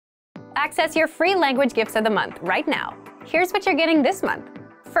Access your free language gifts of the month right now. Here's what you're getting this month.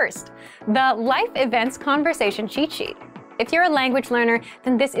 First, the Life Events Conversation Cheat Sheet. If you're a language learner,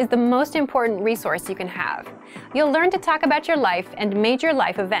 then this is the most important resource you can have. You'll learn to talk about your life and major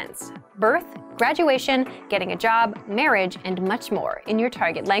life events: birth, graduation, getting a job, marriage, and much more in your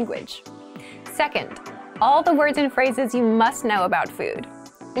target language. Second, all the words and phrases you must know about food.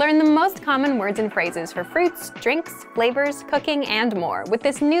 Learn the most common words and phrases for fruits, drinks, flavors, cooking, and more with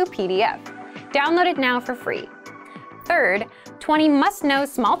this new PDF. Download it now for free. Third, 20 must-know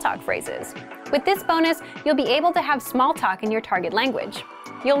small talk phrases. With this bonus, you'll be able to have small talk in your target language.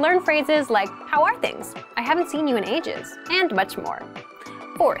 You'll learn phrases like, "How are things?" "I haven't seen you in ages," and much more.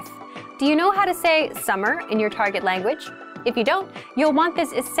 Fourth, do you know how to say summer in your target language? If you don't, you'll want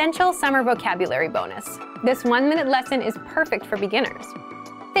this essential summer vocabulary bonus. This 1-minute lesson is perfect for beginners.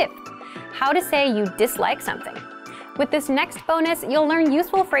 Fifth, how to say you dislike something. With this next bonus, you'll learn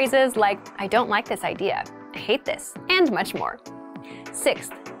useful phrases like, "I don't like this idea," "I hate this," and much more.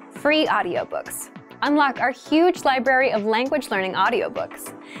 Sixth, free audiobooks. Unlock our huge library of language learning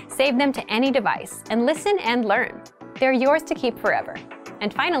audiobooks. Save them to any device and listen and learn. They're yours to keep forever.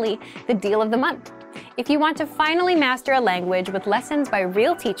 And finally, the deal of the month. If you want to finally master a language with lessons by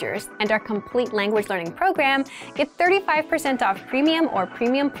real teachers and our complete language learning program, get 35% off Premium or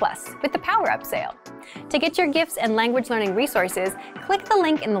Premium Plus with the Power Up sale. To get your gifts and language learning resources, click the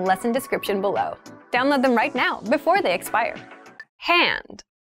link in the lesson description below. Download them right now before they expire. Hand.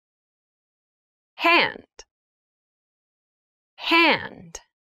 Hand. Hand.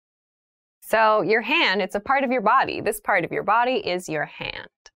 So your hand, it's a part of your body. This part of your body is your hand.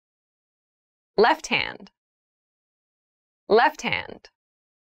 Left hand. Left hand.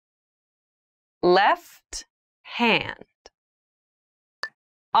 Left hand.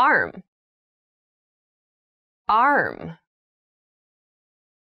 Arm. Arm.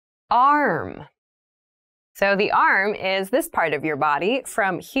 Arm. So the arm is this part of your body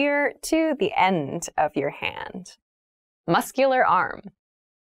from here to the end of your hand. Muscular arm.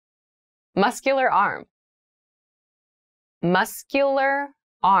 Muscular arm. Muscular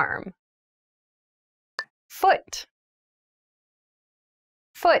arm. Foot.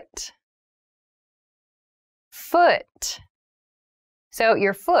 Foot. Foot. So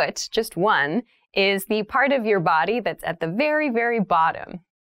your foot, just one, is the part of your body that's at the very, very bottom.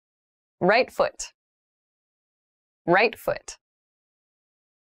 Right foot. Right foot.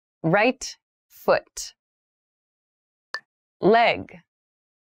 Right foot. Leg.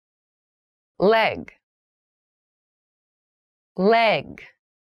 Leg. Leg.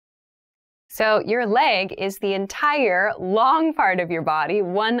 So your leg is the entire long part of your body,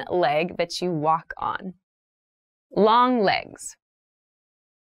 one leg that you walk on. Long legs.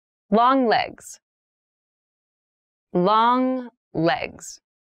 Long legs. Long legs.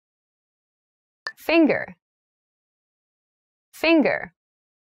 Finger. Finger.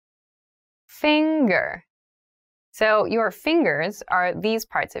 Finger. So your fingers are these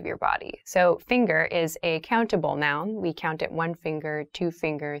parts of your body. So finger is a countable noun. We count it 1 finger, 2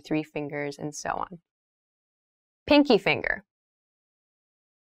 finger, 3 fingers, and so on. Pinky finger.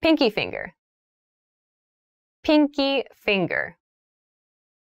 Pinky finger. Pinky finger.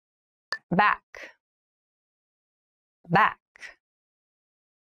 Back. Back.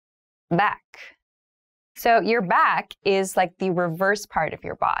 Back. So your back is like the reverse part of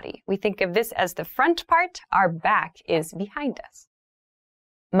your body. We think of this as the front part. Our back is behind us.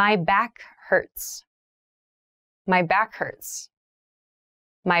 My back hurts. My back hurts.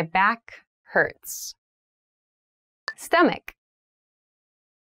 My back hurts. Stomach.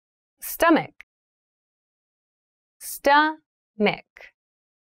 Stomach. Stomach.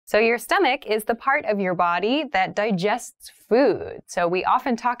 So your stomach is the part of your body that digests food. So we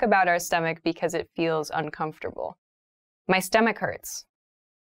often talk about our stomach because it feels uncomfortable. My stomach hurts.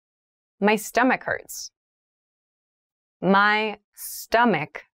 My stomach hurts. My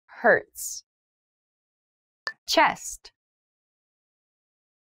stomach hurts. Chest.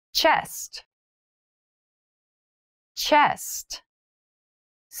 Chest. Chest.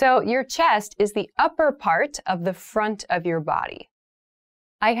 So your chest is the upper part of the front of your body.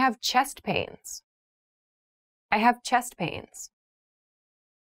 I have chest pains. I have chest pains.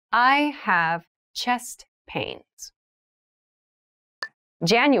 I have chest pains.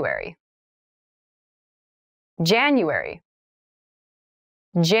 January. January.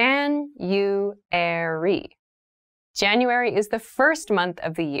 January. January is the first month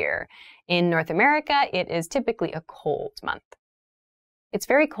of the year. In North America, it is typically a cold month. It's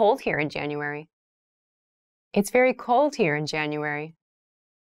very cold here in January. It's very cold here in January.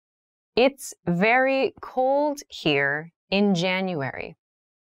 It's very cold here in January.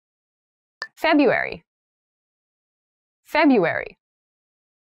 February. February.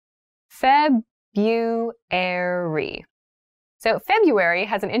 February. So February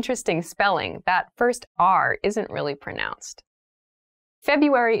has an interesting spelling. That first R isn't really pronounced.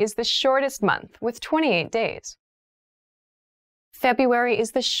 February is the shortest month with 28 days. February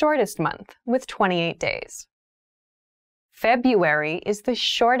is the shortest month with 28 days. February is the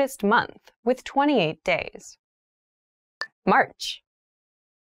shortest month with 28 days. March.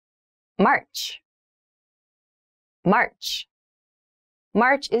 March. March.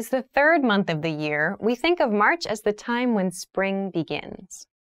 March is the third month of the year. We think of March as the time when spring begins.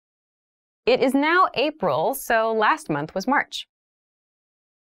 It is now April, so last month was March.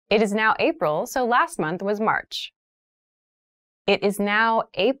 It is now April, so last month was March. It is now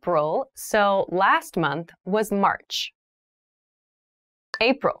April, so last month was March.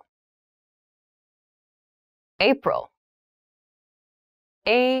 April. April.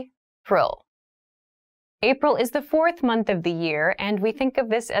 April. April is the fourth month of the year, and we think of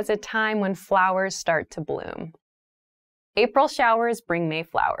this as a time when flowers start to bloom. April showers bring May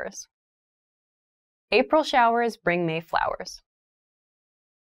flowers. April showers bring May flowers.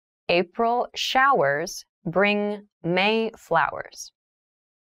 April showers bring May flowers.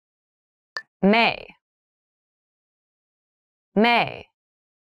 May. May.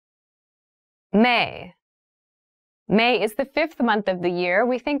 May. May is the fifth month of the year.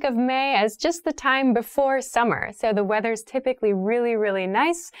 We think of May as just the time before summer, so the weather's typically really, really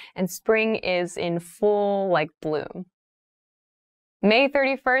nice, and spring is in full, bloom. May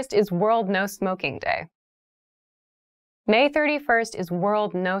 31st is World No Smoking Day. May 31st is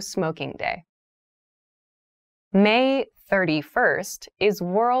World No Smoking Day. May 31st is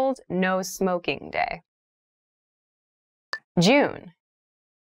World No Smoking Day. June.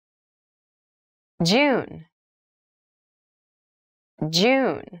 June.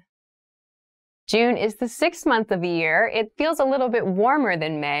 June. June is the sixth month of the year. It feels a little bit warmer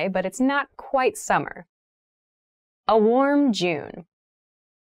than May, but it's not quite summer. A warm June.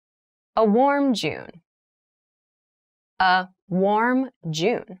 A warm June. A warm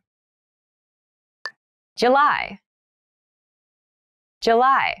June. July.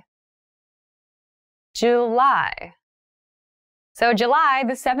 July. July. So July,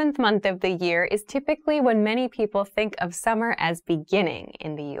 the seventh month of the year, is typically when many people think of summer as beginning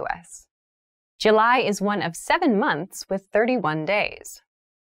in the US. July is one of 7 months with 31 days.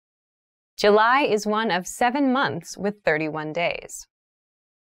 July is one of 7 months with 31 days.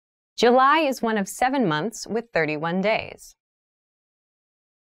 July is one of 7 months with 31 days.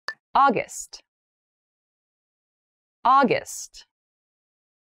 August. August.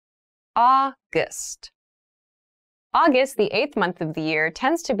 August. August, the 8th month of the year,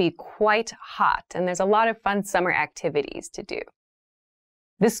 tends to be quite hot, and there's a lot of fun summer activities to do.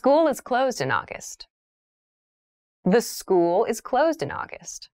 The school is closed in August. The school is closed in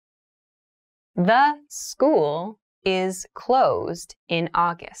August. The school is closed in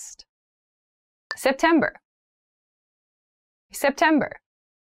August. September. September.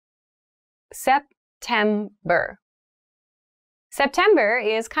 September. September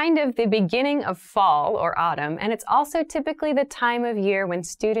is kind of the beginning of fall or autumn, and it's also typically the time of year when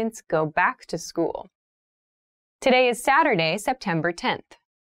students go back to school. Today is Saturday, September 10th.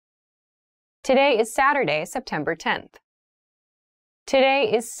 Today is Saturday, September 10th. Today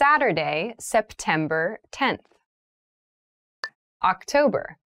is Saturday, September 10th.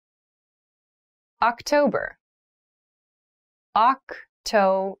 October. October.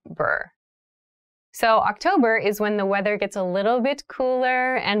 October. So October is when the weather gets a little bit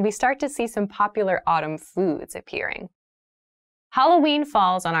cooler and we start to see some popular autumn foods appearing. Halloween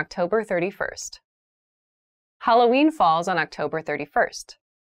falls on October 31st. Halloween falls on October 31st.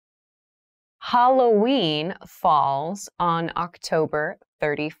 Halloween falls on October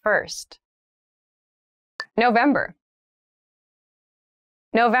 31st. November.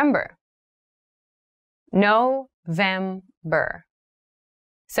 November. November.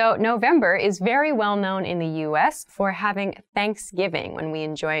 So November is very well known in the US for having Thanksgiving, when we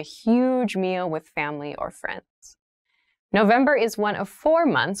enjoy a huge meal with family or friends. November is one of 4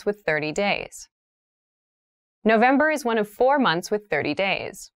 months with 30 days. November is one of 4 months with 30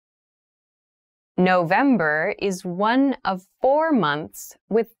 days. November is one of 4 months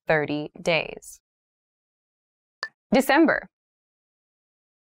with 30 days. December.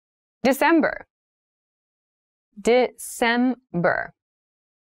 December. December.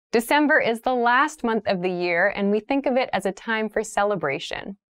 December is the last month of the year, and we think of it as a time for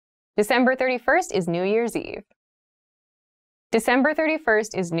celebration. December 31st is New Year's Eve. December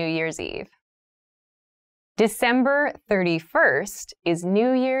 31st is New Year's Eve. December 31st is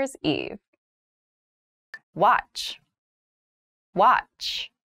New Year's Eve. watch,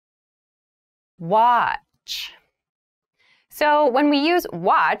 watch, watch. So when we use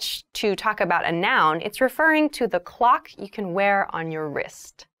watch to talk about a noun, it's referring to the clock you can wear on your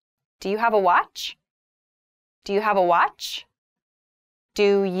wrist. Do you have a watch? Do you have a watch?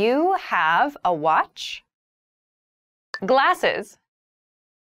 Do you have a watch? Glasses,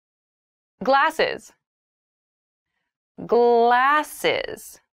 glasses,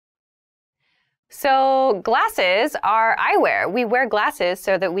 glasses. So glasses are eyewear. We wear glasses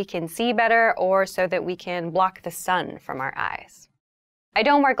so that we can see better or so that we can block the sun from our eyes. I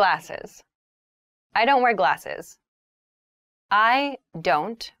don't wear glasses. I don't wear glasses. I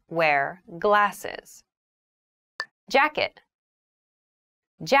don't wear glasses. Jacket,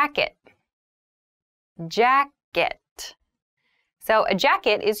 jacket, jacket. So a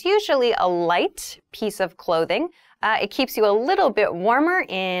jacket is usually a light piece of clothing. It keeps you a little bit warmer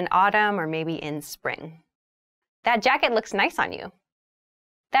in autumn or maybe in spring. That jacket looks nice on you.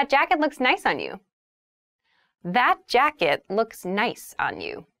 That jacket looks nice on you. That jacket looks nice on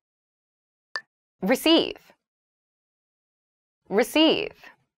you. Receive, receive,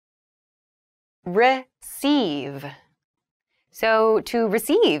 receive. So to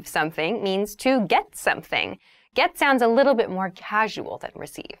receive something means to get something. Get sounds a little bit more casual than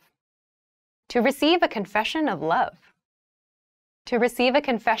receive. To receive a confession of love. To receive a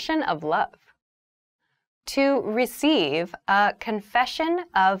confession of love. To receive a confession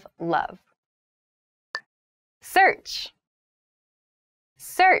of love. Search,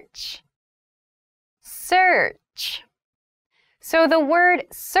 search, search. So the word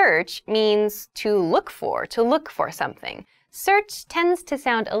search means to look for something. Search tends to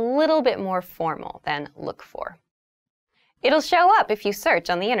sound a little bit more formal than look for. It'll show up if you search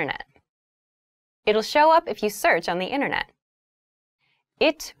on the internet. It'll show up if you search on the internet.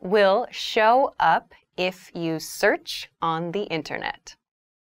 It will show up if you search on the internet.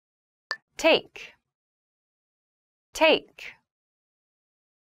 Take, take,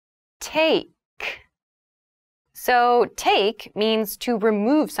 take. So take means to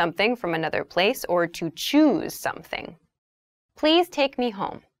remove something from another place or to choose something. Please take me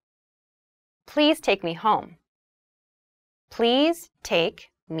home. Please take me home. Please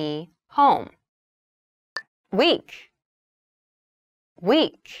take me home. Weak,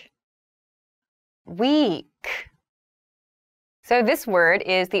 weak, weak. So this word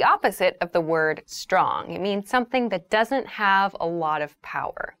is the opposite of the word strong. It means something that doesn't have a lot of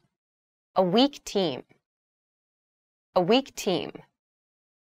power. A weak team. A weak team.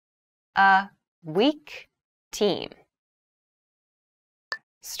 A weak team.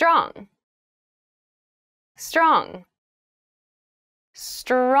 Strong, strong,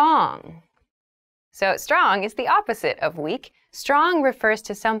 strong. So strong is the opposite of weak. Strong refers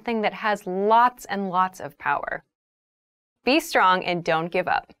to something that has lots and lots of power. Be strong and don't give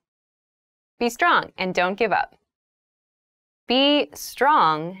up. Be strong and don't give up. Be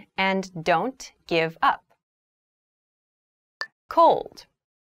strong and don't give up. Cold,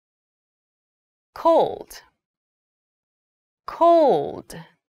 cold, cold.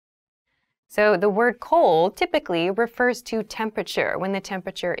 So the word cold typically refers to temperature. When the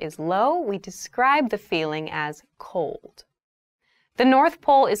temperature is low, we describe the feeling as cold. The North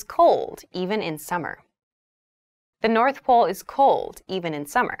Pole is cold, even in summer. The North Pole is cold, even in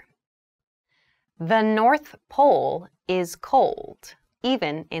summer. The North Pole is cold,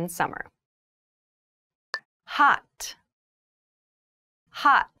 even in summer. Hot,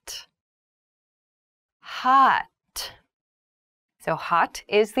 hot, hot. So hot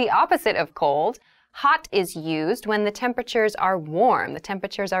is the opposite of cold. Hot is used when the temperatures are warm. The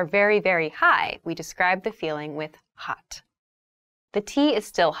temperatures are very, very high. We describe the feeling with hot. The tea is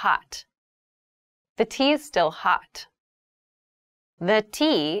still hot. The tea is still hot. The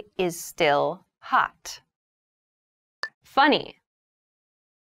tea is still hot. Funny,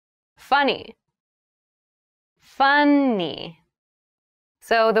 funny, funny.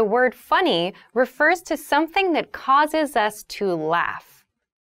 So the word funny refers to something that causes us to laugh.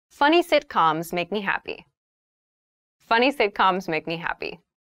 Funny sitcoms make me happy. Funny sitcoms make me happy.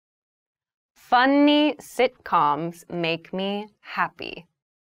 Funny sitcoms make me happy.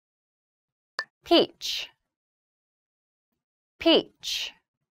 Peach, peach,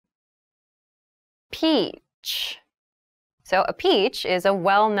 peach. So a peach is a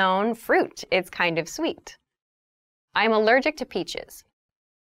well-known fruit. It's kind of sweet. I'm allergic to peaches.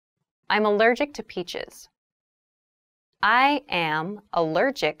 I'm allergic to peaches. I am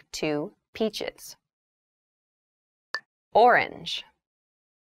allergic to peaches. Orange,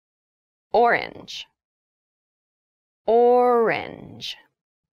 orange, orange.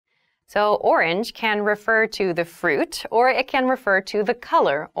 So orange can refer to the fruit, or it can refer to the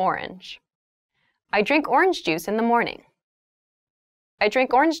color orange. I drink orange juice in the morning. I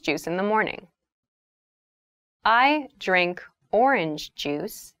drink orange juice in the morning. I drink orange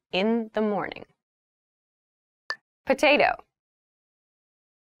juice in the morning. Potato.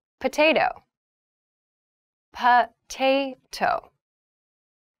 Potato. Potato.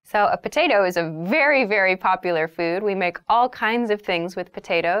 So a potato is a very, very popular food. We make all kinds of things with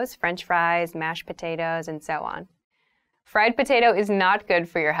potatoes, French fries, mashed potatoes, and so on. Fried potato is not good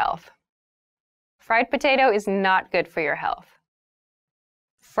for your health. Fried potato is not good for your health.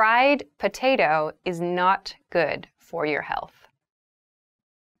 Fried potato is not good for your health.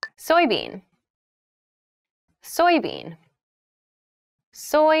 Soybean. Soybean.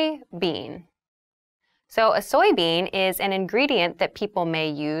 Soybean. So a soybean is an ingredient that people may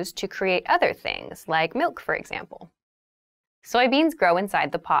use to create other things, like milk, for example. Soybeans grow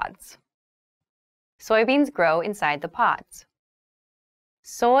inside the pods. Soybeans grow inside the pods.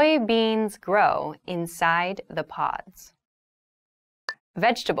 Soybeans grow inside the pods.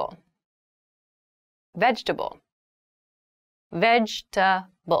 Vegetable. Vegetable.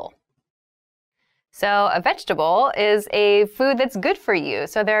 Vegetable. So a vegetable is a food that's good for you.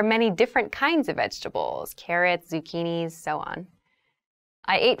 So there are many different kinds of vegetables, carrots, zucchinis, so on.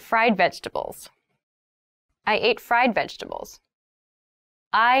 I ate fried vegetables. I ate fried vegetables.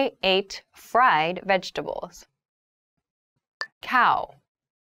 I ate fried vegetables. Cow.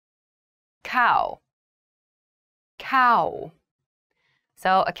 Cow. Cow.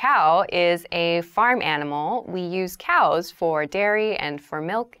 So a cow is a farm animal. We use cows for dairy and for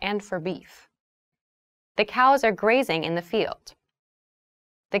milk and for beef. The cows are grazing in the field.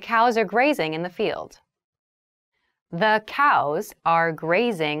 The cows are grazing in the field. The cows are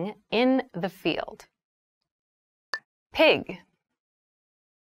grazing in the field. Pig.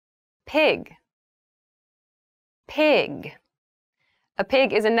 Pig. Pig. A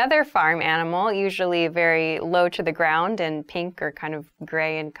pig is another farm animal, usually very low to the ground and pink or kind of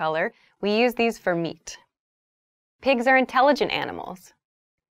gray in color. We use these for meat. Pigs are intelligent animals.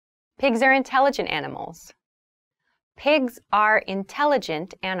 Pigs are intelligent animals. Pigs are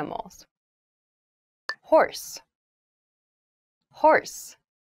intelligent animals. Horse. Horse.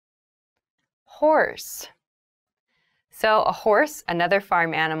 Horse. So a horse, another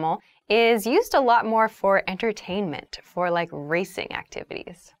farm animal, is used a lot more for entertainment, for like racing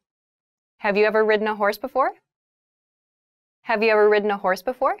activities. Have you ever ridden a horse before? Have you ever ridden a horse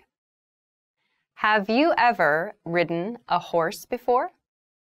before? Have you ever ridden a horse before?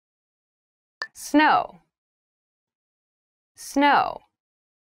 Snow. Snow.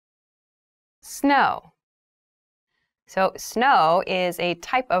 Snow. So snow is a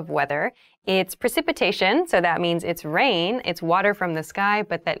type of weather. It's precipitation, so that means it's rain, it's water from the sky,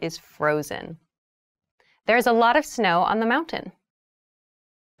 but that is frozen. There's a lot of snow on the mountain.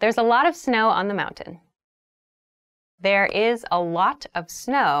 There's a lot of snow on the mountain. There is a lot of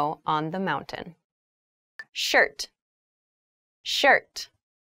snow on the mountain. Shirt. Shirt.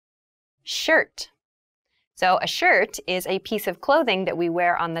 Shirt. So a shirt is a piece of clothing that we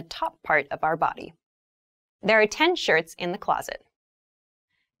wear on the top part of our body. There are 10 shirts in the closet.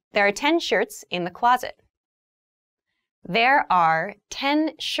 There are 10 shirts in the closet. There are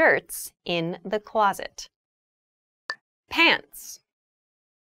 10 shirts in the closet. Pants.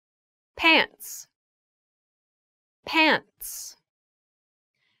 Pants. Pants.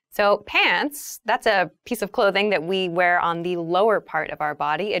 So pants, that's a piece of clothing that we wear on the lower part of our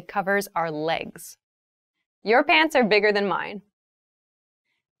body. It covers our legs. Your pants are bigger than mine.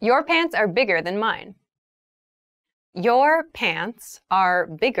 Your pants are bigger than mine. Your pants are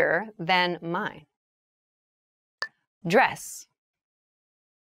bigger than mine. Dress.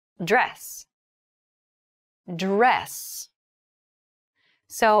 Dress. Dress.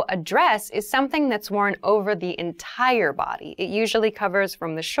 So a dress is something that's worn over the entire body. It usually covers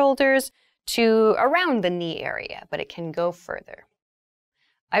from the shoulders to around the knee area, but it can go further.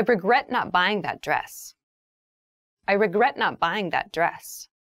 I regret not buying that dress. I regret not buying that dress.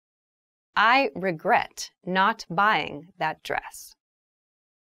 I regret not buying that dress.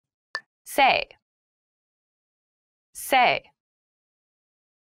 Say. Say.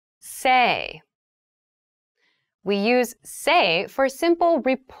 Say. We use say for simple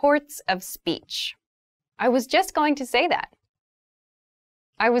reports of speech. I was just going to say that.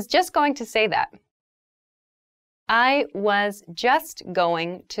 I was just going to say that. I was just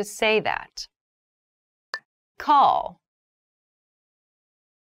going to say that. Call.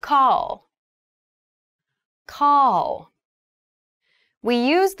 Call. Call. We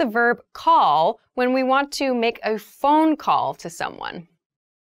use the verb call when we want to make a phone call to someone.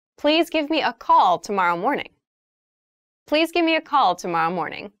 Please give me a call tomorrow morning. Please give me a call tomorrow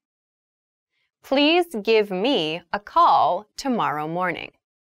morning. Please give me a call tomorrow morning.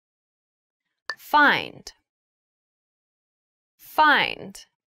 Find. Find.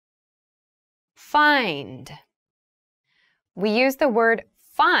 Find. We use the word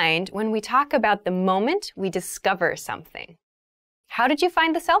find when we talk about the moment we discover something. How did you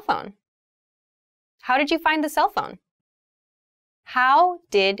find the cell phone? How did you find the cell phone? How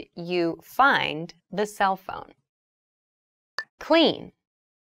did you find the cell phone? Clean.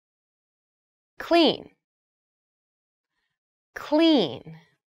 Clean. Clean.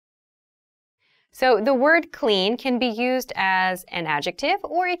 So the word clean can be used as an adjective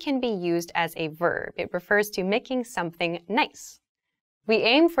or it can be used as a verb. It refers to making something nice. We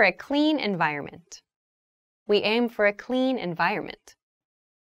aim for a clean environment. We aim for a clean environment.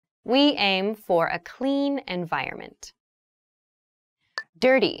 We aim for a clean environment.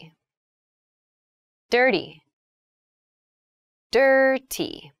 Dirty. Dirty.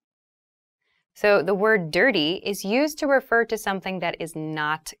 Dirty. So the word dirty is used to refer to something that is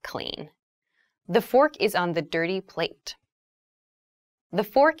not clean. The fork is on the dirty plate. The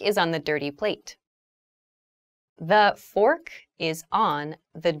fork is on the dirty plate. The fork is on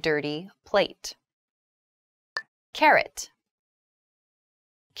the dirty plate. Carrot.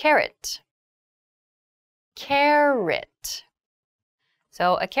 Carrot. Carrot.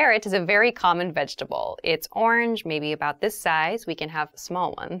 So a carrot is a very common vegetable. It's orange, maybe about this size. We can have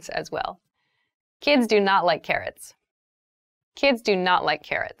small ones as well. Kids do not like carrots. Kids do not like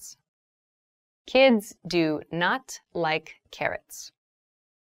carrots. Kids do not like carrots.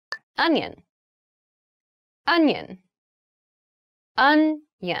 Onion. Onion.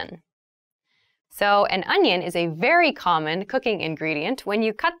 Onion. So an onion is a very common cooking ingredient. When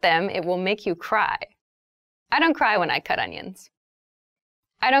you cut them, it will make you cry. I don't cry when I cut onions.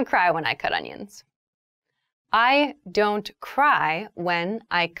 I don't cry when I cut onions. I don't cry when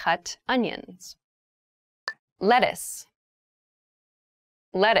I cut onions. Lettuce.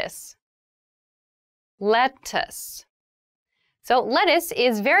 Lettuce. Lettuce. So lettuce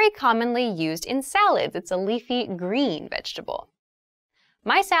is very commonly used in salads. It's a leafy green vegetable.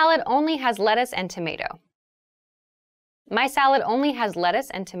 My salad only has lettuce and tomato. My salad only has lettuce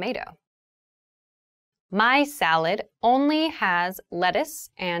and tomato. My salad only has lettuce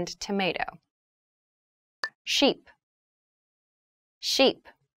and tomato. Sheep. Sheep.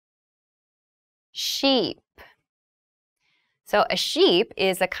 Sheep. So a sheep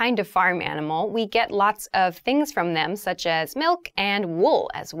is a kind of farm animal. We get lots of things from them, such as milk and wool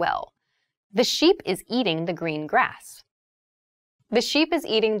as well. The sheep is eating the green grass. The sheep is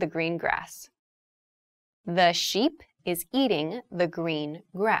eating the green grass. The sheep is eating the green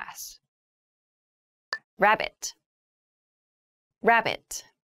grass. Rabbit. Rabbit.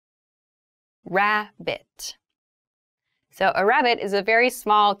 Rabbit. So a rabbit is a very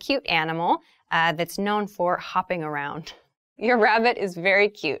small, cute animal that's known for hopping around. Your rabbit is very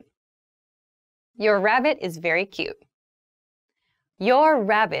cute. Your rabbit is very cute. Your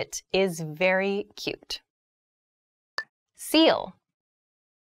rabbit is very cute. Seal.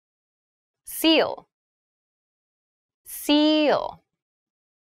 Seal. Seal.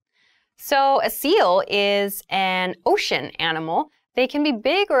 So a seal is an ocean animal. They can be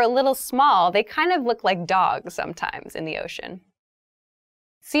big or a little small. They kind of look like dogs sometimes in the ocean.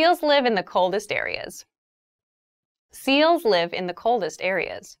 Seals live in the coldest areas. Seals live in the coldest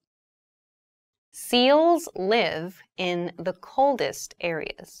areas. Seals live in the coldest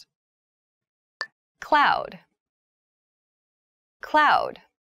areas. Cloud. Cloud.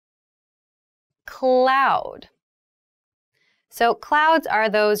 Cloud. So clouds are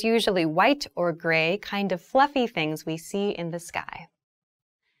those usually white or gray, kind of fluffy things we see in the sky.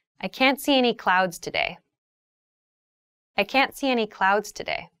 I can't see any clouds today. I can't see any clouds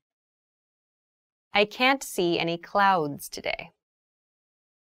today. I can't see any clouds today.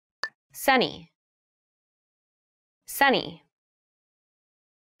 Sunny. Sunny.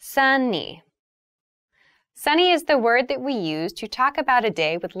 Sunny. Sunny is the word that we use to talk about a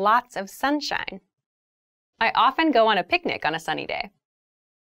day with lots of sunshine. I often go on a picnic on a sunny day.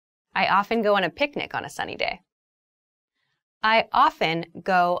 I often go on a picnic on a sunny day. I often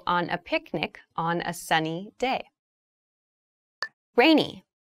go on a picnic on a sunny day. Rainy.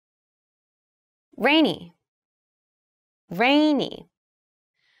 Rainy. Rainy.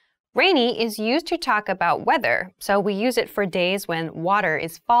 Rainy is used to talk about weather, so we use it for days when water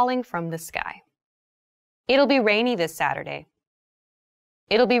is falling from the sky. It'll be rainy this Saturday.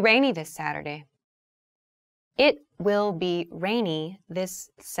 It'll be rainy this Saturday. It will be rainy this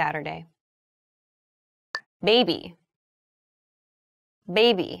Saturday. Baby.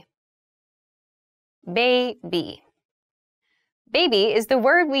 Baby. Baby. Baby is the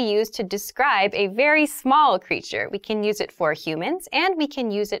word we use to describe a very small creature. We can use it for humans and we can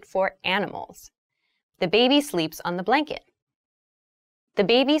use it for animals. The baby sleeps on the blanket. The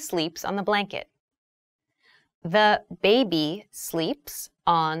baby sleeps on the blanket. The baby sleeps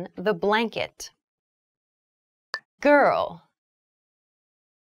on the blanket. Girl.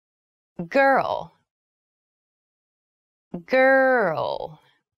 Girl. Girl.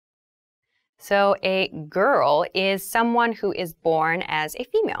 So a girl is someone who is born as a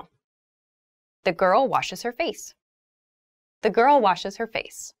female. The girl washes her face. The girl washes her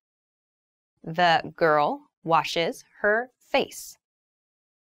face. The girl washes her face.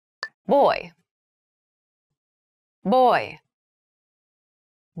 Boy. Boy.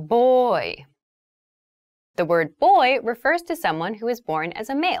 Boy. The word boy refers to someone who is born as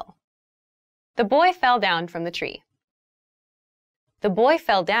a male. The boy fell down from the tree. The boy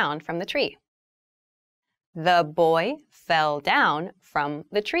fell down from the tree. The boy fell down from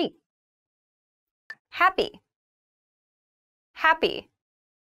the tree. Happy. Happy.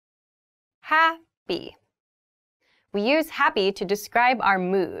 Happy. We use happy to describe our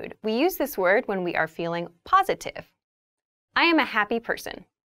mood. We use this word when we are feeling positive. I am a happy person.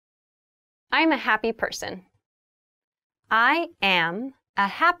 I am a happy person. I am a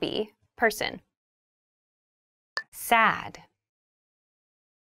happy person. Sad.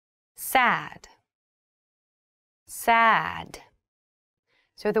 Sad. Sad.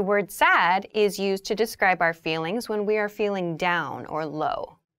 So the word sad is used to describe our feelings when we are feeling down or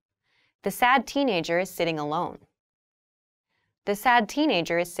low. The sad teenager is sitting alone. The sad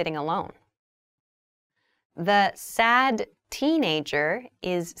teenager is sitting alone. The sad teenager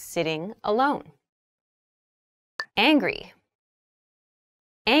is sitting alone. Angry.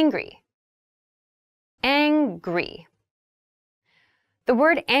 Angry. Angry. The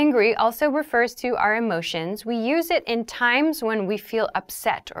word angry also refers to our emotions. We use it in times when we feel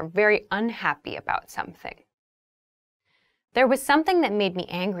upset or very unhappy about something. There was something that made me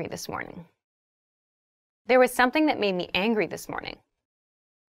angry this morning. There was something that made me angry this morning.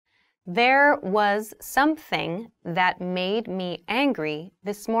 There was something that made me angry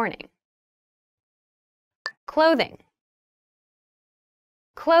this morning. Clothing.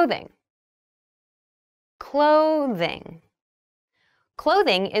 Clothing. Clothing.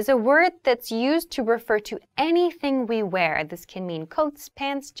 Clothing is a word that's used to refer to anything we wear. This can mean coats,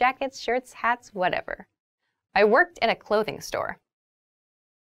 pants, jackets, shirts, hats, whatever. I worked at a clothing store.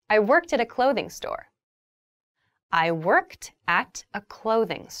 I worked at a clothing store. I worked at a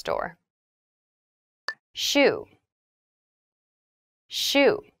clothing store. Shoe.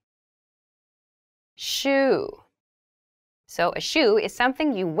 Shoe. Shoe. So a shoe is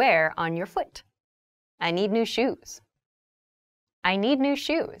something you wear on your foot. I need new shoes. I need new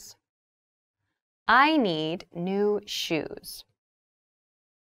shoes. I need new shoes.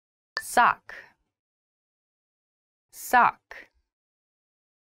 Sock. Sock.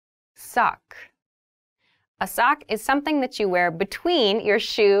 Sock. A sock is something that you wear between your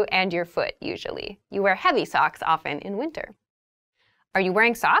shoe and your foot, usually. You wear heavy socks often in winter. Are you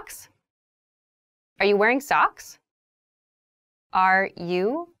wearing socks? Are you wearing socks? Are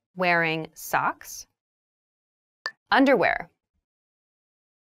you wearing socks? Underwear.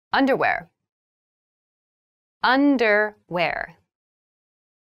 Underwear. Underwear.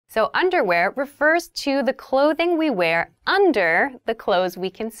 So underwear refers to the clothing we wear under the clothes we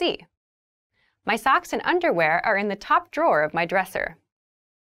can see. My socks and underwear are in the top drawer of my dresser.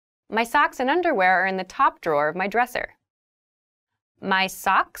 My socks and underwear are in the top drawer of my dresser. My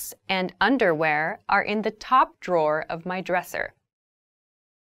socks and underwear are in the top drawer of my dresser.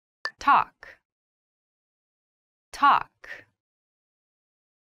 Talk. Talk.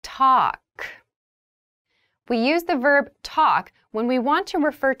 Talk. We use the verb talk when we want to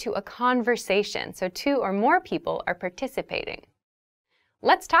refer to a conversation, so two or more people are participating.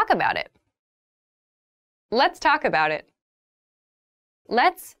 Let's talk about it. Let's talk about it.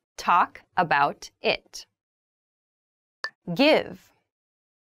 Let's talk about it. Give.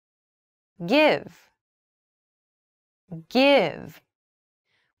 Give. Give.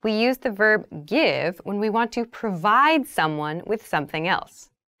 We use the verb give when we want to provide someone with something else.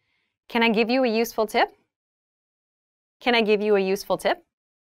 Can I give you a useful tip? Can I give you a useful tip?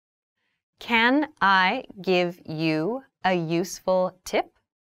 Can I give you a useful tip?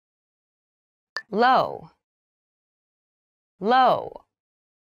 Low. Low.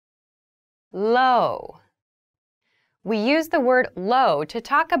 Low. We use the word low to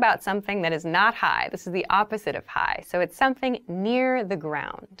talk about something that is not high. This is the opposite of high, so it's something near the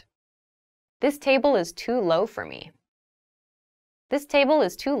ground. This table is too low for me. This table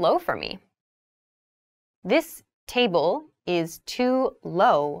is too low for me. This table is too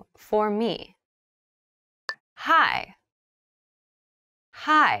low for me. High,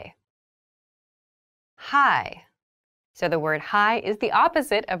 high, high. So the word high is the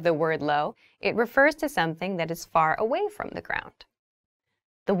opposite of the word low. It refers to something that is far away from the ground.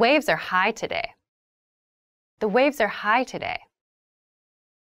 The waves are high today. The waves are high today.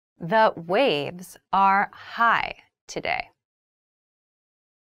 The waves are high today.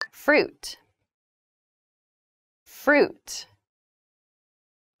 Fruit, fruit,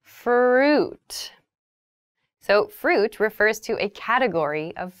 fruit. So fruit refers to a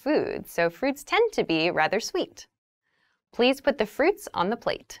category of food. So fruits tend to be rather sweet. Please put the fruits on the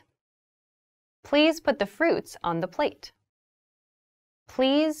plate. Please put the fruits on the plate.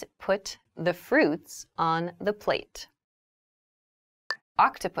 Please put the fruits on the plate.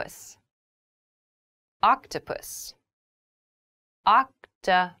 Octopus, octopus,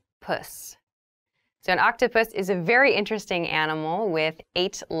 octopus. So an octopus is a very interesting animal with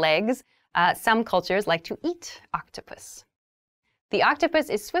 8 legs. Some cultures like to eat octopus. The octopus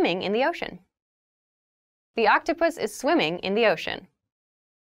is swimming in the ocean. The octopus is swimming in the ocean.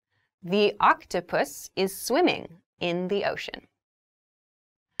 The octopus is swimming in the ocean.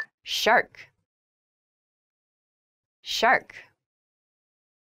 Shark, shark,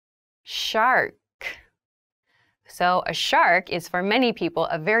 shark. So a shark is for many people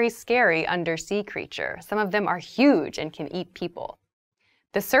a very scary undersea creature. Some of them are huge and can eat people.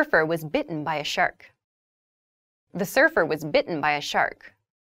 The surfer was bitten by a shark. The surfer was bitten by a shark.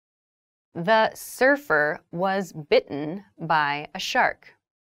 The surfer was bitten by a shark.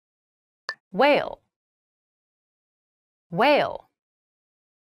 Whale, whale,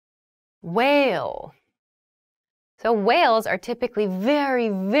 whale. So whales are typically very,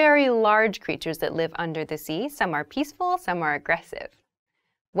 very large creatures that live under the sea. Some are peaceful, some are aggressive.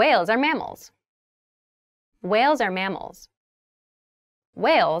 Whales are mammals. Whales are mammals.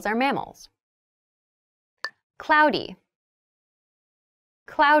 Whales are mammals. Cloudy,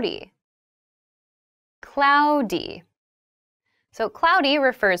 cloudy, cloudy. So cloudy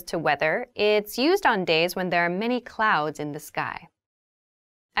refers to weather. It's used on days when there are many clouds in the sky.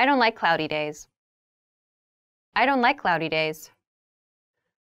 I don't like cloudy days. I don't like cloudy days.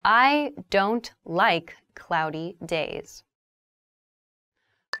 I don't like cloudy days.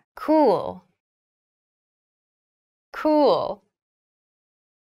 Cool, cool,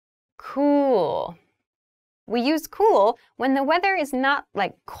 cool. We use cool when the weather is not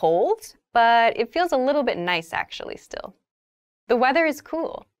like cold, but it feels a little bit nice actually still. The weather is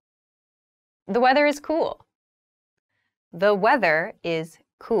cool. The weather is cool. The weather is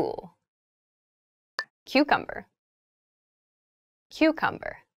cool. Cucumber,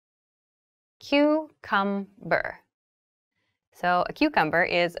 cucumber, cucumber. So a cucumber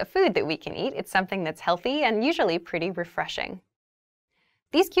is a food that we can eat. It's something that's healthy and usually pretty refreshing.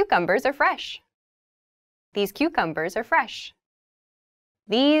 These cucumbers are fresh. These cucumbers are fresh.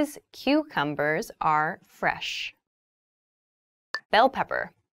 These cucumbers are fresh. Bell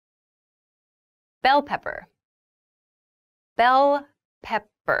pepper, bell pepper, bell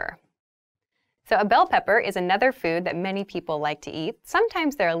pepper. So a bell pepper is another food that many people like to eat.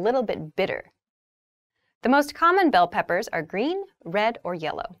 Sometimes they're a little bit bitter. The most common bell peppers are green, red, or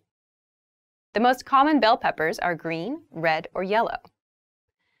yellow. The most common bell peppers are green, red, or yellow.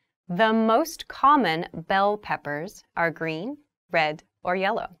 The most common bell peppers are green, red, or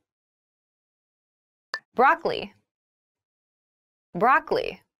yellow. Broccoli,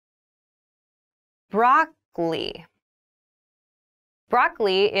 broccoli, broccoli.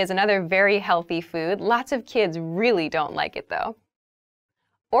 Broccoli is another very healthy food. Lots of kids really don't like it though.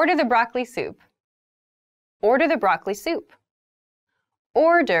 Order the broccoli soup. Order the broccoli soup.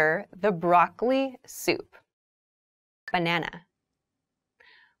 Order the broccoli soup. Banana,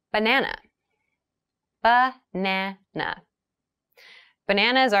 banana, banana.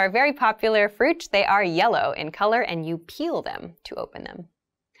 Bananas are a very popular fruit. They are yellow in color and you peel them to open them.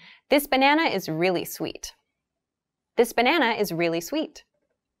 This banana is really sweet. This banana is really sweet.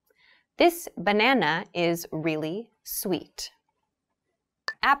 This banana is really sweet.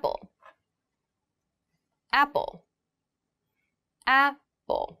 Apple, apple,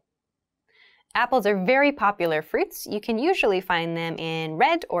 apple. Apples are very popular fruits. You can usually find them in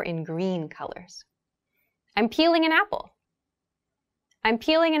red or in green colors. I'm peeling an apple. I'm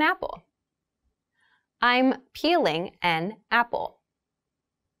peeling an apple. I'm peeling an apple.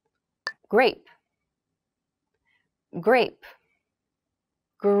 Grape, grape,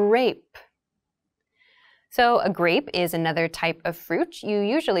 grape. So a grape is another type of fruit. You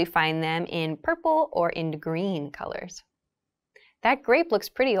usually find them in purple or in green colors. That grape looks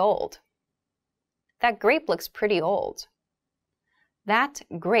pretty old. That grape looks pretty old. That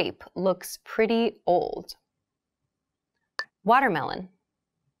grape looks pretty old. Watermelon.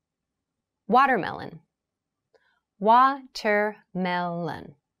 Watermelon.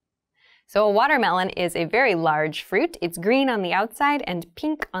 Watermelon. So a watermelon is a very large fruit. It's green on the outside and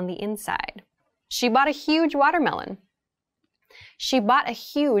pink on the inside. She bought a huge watermelon. She bought a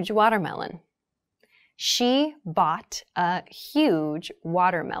huge watermelon. She bought a huge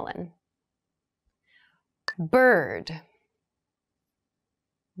watermelon. Bird.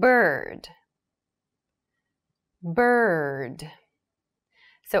 Bird. Bird.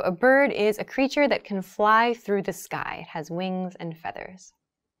 So a bird is a creature that can fly through the sky. It has wings and feathers.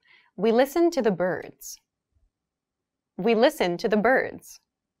 We listen to the birds. We listen to the birds.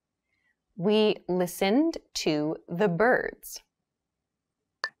 We listened to the birds.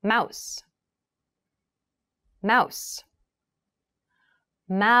 Mouse. Mouse.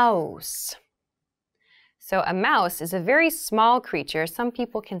 Mouse. So a mouse is a very small creature. Some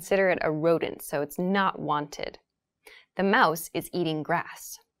people consider it a rodent, so it's not wanted. The mouse is eating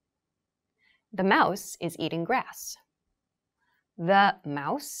grass. The mouse is eating grass. The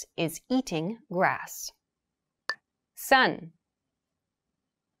mouse is eating grass. Sun.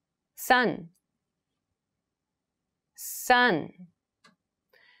 Sun. Sun.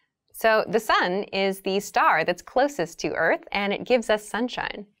 So the sun is the star that's closest to Earth, and it gives us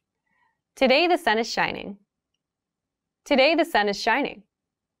sunshine. Today the sun is shining. Today the sun is shining.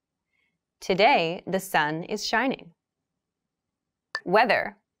 Today the sun is shining.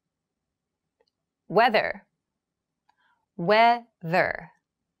 Weather. Weather. Weather.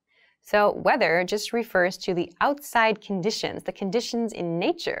 So weather just refers to the outside conditions, the conditions in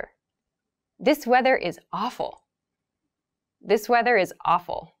nature. This weather is awful. This weather is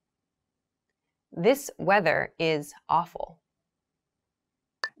awful. This weather is awful.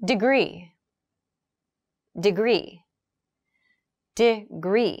 Degree. Degree.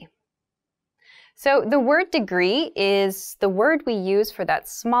 Degree. So the word degree is the word we use for that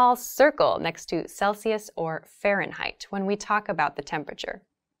small circle next to Celsius or Fahrenheit when we talk about the temperature.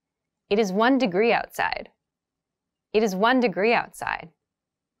 It is 1 degree outside. It is 1 degree outside.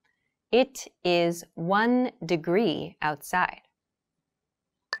 It is 1 degree outside.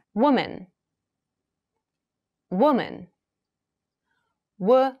 Woman. Woman.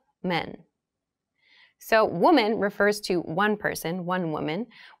 Woman. So woman refers to one person, one woman.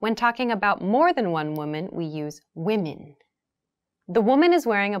 When talking about more than one woman, we use women. The woman is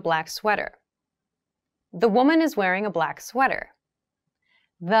wearing a black sweater. The woman is wearing a black sweater.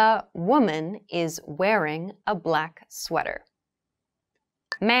 The woman is wearing a black sweater.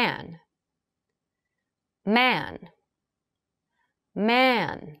 Man. Man.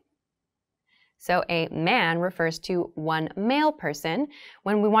 Man. So a man refers to one male person.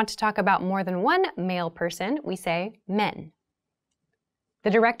 When we want to talk about more than one male person, we say men. The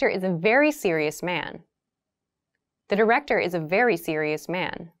director is a very serious man. The director is a very serious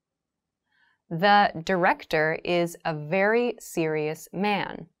man. The director is a very serious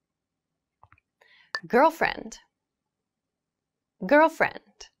man. Girlfriend.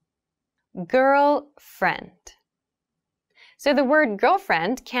 Girlfriend. Girlfriend. So the word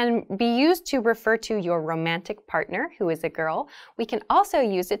girlfriend can be used to refer to your romantic partner, who is a girl. We can also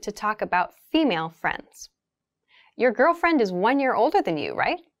use it to talk about female friends. Your girlfriend is 1 year older than you,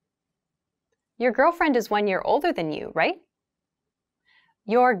 right? Your girlfriend is 1 year older than you, right?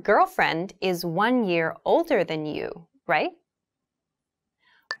 Your girlfriend is 1 year older than you, right?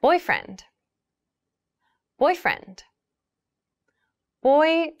 Boyfriend. Boyfriend.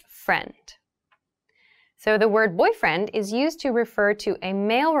 Boyfriend. So the word boyfriend is used to refer to a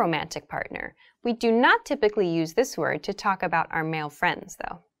male romantic partner. We do not typically use this word to talk about our male friends,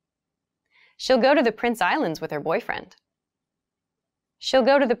 though. She'll go to the Prince Islands with her boyfriend. She'll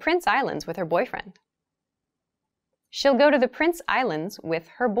go to the Prince Islands with her boyfriend. She'll go to the Prince Islands with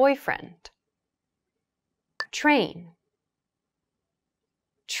her boyfriend. Train.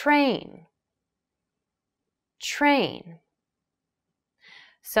 Train. Train.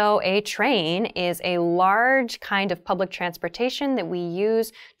 So a train is a large kind of public transportation that we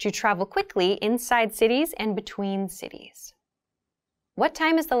use to travel quickly inside cities and between cities. What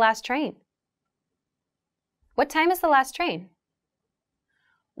time is the last train? What time is the last train?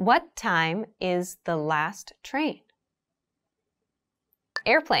 What time is the last train?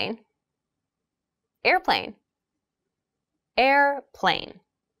 Airplane. Airplane. Airplane.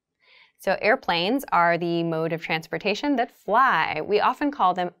 So airplanes are the mode of transportation that fly. We often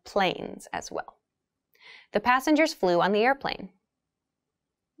call them planes as well. The passengers flew on the airplane.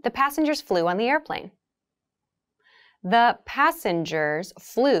 The passengers flew on the airplane. The passengers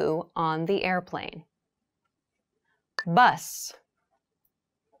flew on the airplane. bus,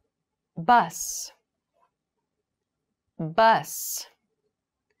 bus, bus.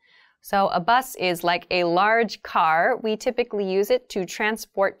 So a bus is like a large car. We typically use it to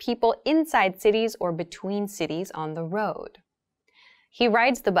transport people inside cities or between cities on the road. He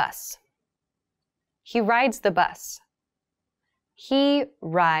rides the bus. He rides the bus. He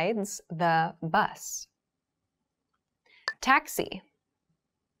rides the bus. Taxi,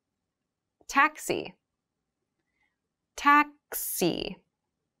 taxi, taxi.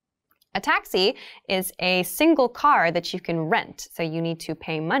 A taxi is a single car that you can rent, so you need to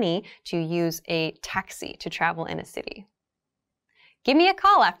pay money to use a taxi to travel in a city. Give me a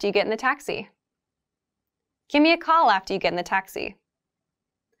call after you get in the taxi. Give me a call after you get in the taxi.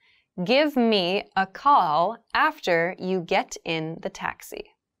 Give me a call after you get in the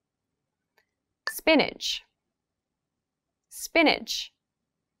taxi. Spinach, spinach,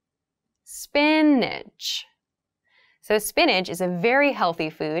 spinach. So spinach is a very healthy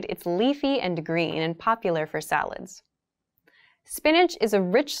food. It's leafy and green and popular for salads. Spinach is a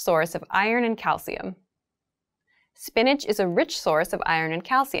rich source of iron and calcium. Spinach is a rich source of iron and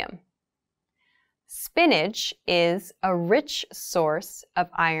calcium. Spinach is a rich source of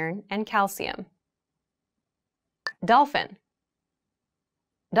iron and calcium. Dolphin,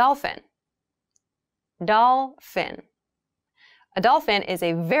 dolphin, dolphin. A dolphin is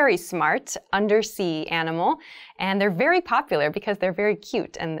a very smart undersea animal, and they're very popular because they're very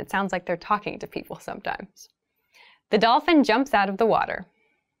cute, and it sounds like they're talking to people sometimes. The dolphin jumps out of the water.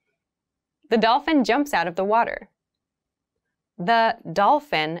 The dolphin jumps out of the water. The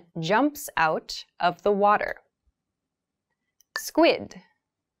dolphin jumps out of the water. Squid,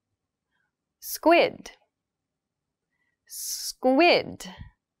 squid, squid.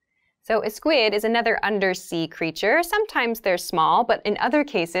 So a squid is another undersea creature. Sometimes they're small, but in other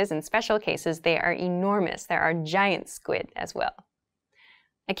cases, in special cases, they are enormous. There are giant squid as well.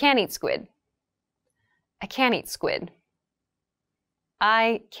 I can't eat squid. I can't eat squid.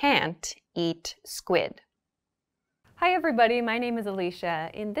 I can't eat squid. Hi everybody, my name is Alicia.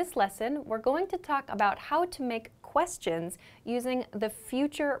 In this lesson, we're going to talk about how to make questions using the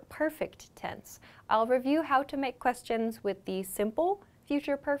future perfect tense. I'll review how to make questions with the simple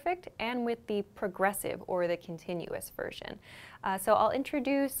future perfect and with the progressive or the continuous version. So I'll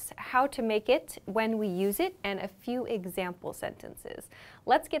introduce how to make it, when we use it, and a few example sentences.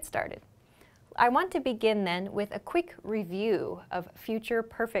 Let's get started. I want to begin then with a quick review of future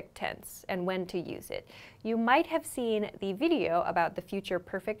perfect tense and when to use it. You might have seen the video about the future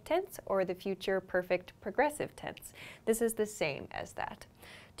perfect tense or the future perfect progressive tense. This is the same as that.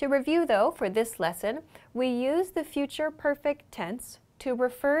 To review though, for this lesson, we use the future perfect tense to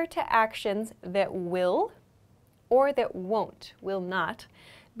refer to actions that will or that won't, will not,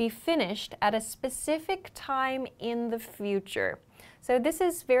 be finished at a specific time in the future. So this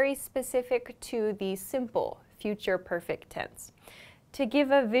is very specific to the simple future perfect tense. To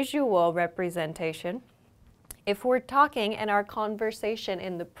give a visual representation, if we're talking in our conversation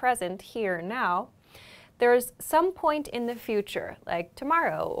in the present, here, now, there's some point in the future, like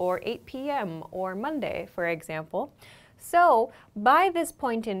tomorrow or 8 p.m. or Monday, for example. So by this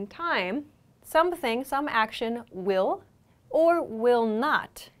point in time, something, some action will or will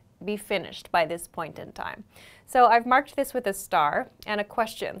not be finished by this point in time. So I've marked this with a star and a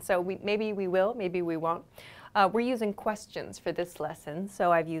question. So maybe we will, maybe we won't. We're using questions for this lesson,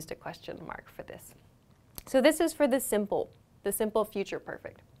 so I've used a question mark for this. So this is for the simple future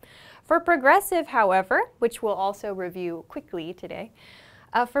perfect. For progressive, however, which we'll also review quickly today,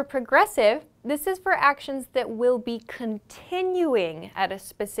 for progressive, this is for actions that will be continuing at a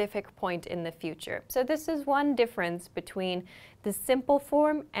specific point in the future. So this is one difference between the simple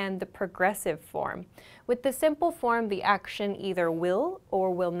form and the progressive form. With the simple form, the action either will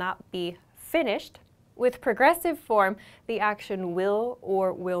or will not be finished. With progressive form, the action will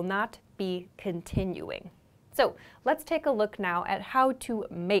or will not be continuing. So let's take a look now at how to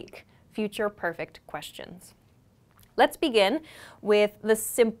make future perfect questions. Let's begin with the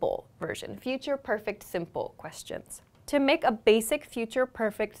simple version, future perfect simple questions. To make a basic future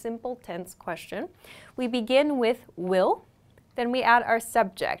perfect simple tense question, we begin with will, then we add our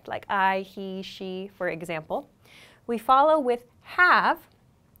subject, like I, he, she, for example. We follow with have,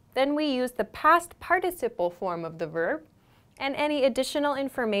 then we use the past participle form of the verb, and any additional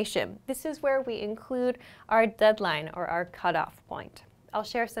information. This is where we include our deadline or our cutoff point. I'll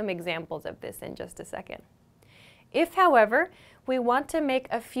share some examples of this in just a second. If, however, we want to make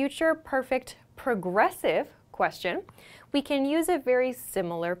a future perfect progressive question, we can use a very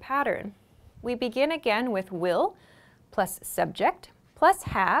similar pattern. We begin again with will plus subject plus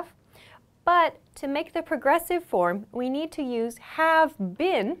have. But to make the progressive form, we need to use have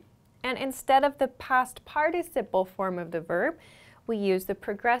been, and instead of the past participle form of the verb, we use the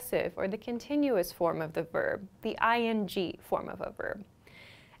progressive or the continuous form of the verb, the ing form of a verb.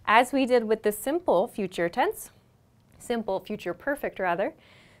 As we did with the simple future tense, simple future perfect rather,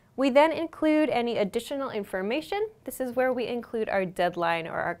 we then include any additional information. This is where we include our deadline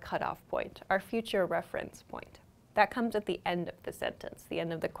or our cutoff point, our future reference point. That comes at the end of the sentence, the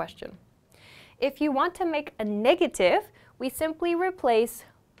end of the question. If you want to make a negative, we simply replace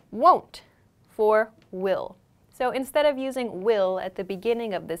won't for will. So instead of using will at the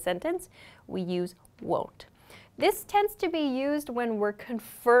beginning of the sentence, we use won't. This tends to be used when we're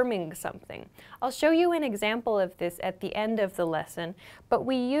confirming something. I'll show you an example of this at the end of the lesson, but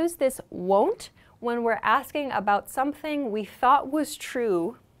we use this won't when we're asking about something we thought was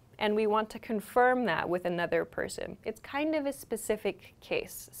true and we want to confirm that with another person. It's kind of a specific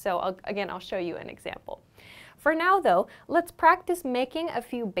case, so I'll show you an example. For now though, let's practice making a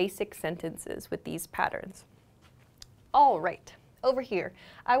few basic sentences with these patterns. All right. Over here,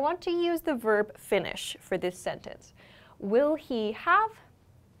 I want to use the verb finish for this sentence. Will he have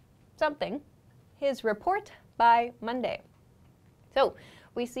something, his report, by Monday? So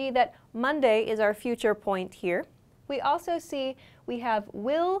we see that Monday is our future point here. We also see we have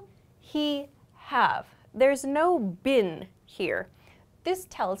will he have. There's no been here. This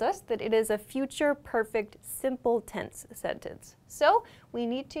tells us that it is a future perfect simple tense sentence. So we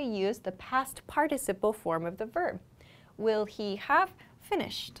need to use the past participle form of the verb. Will he have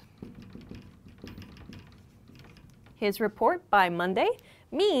finished his report by Monday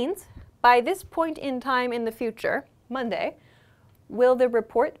means by this point in time in the future, Monday, will the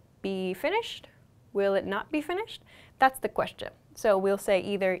report be finished? Will it not be finished? That's the question. So we'll say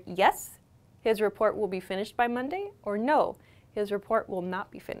either yes, his report will be finished by Monday, or no, his report will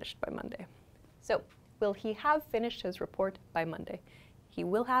not be finished by Monday. So will he have finished his report by Monday? He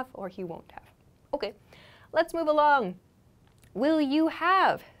will have or he won't have. Okay, let's move along. Will you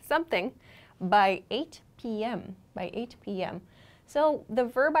have something by 8 p.m.? By 8 p.m. So the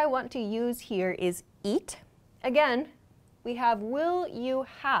verb I want to use here is eat. Again, we have will you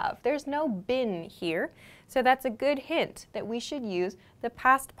have. There's no been here, so that's a good hint that we should use the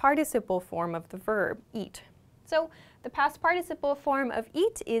past participle form of the verb eat. So the past participle form of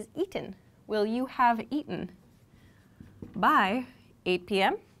eat is eaten. Will you have eaten by 8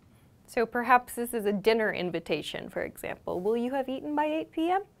 p.m.? So perhaps this is a dinner invitation, for example. Will you have eaten by 8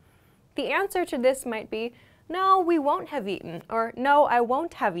 p.m.? The answer to this might be, no, we won't have eaten, or no, I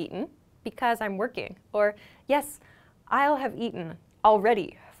won't have eaten because I'm working, or yes, I'll have eaten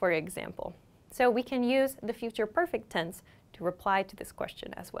already, for example. So we can use the future perfect tense to reply to this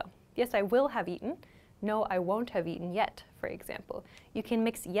question as well. Yes, I will have eaten. No, I won't have eaten yet, for example. You can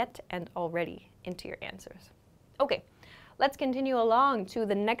mix yet and already into your answers. Okay. Let's continue along to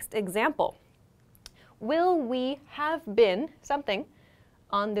the next example. Will we have been something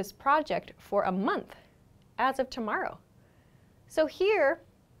on this project for a month as of tomorrow? So here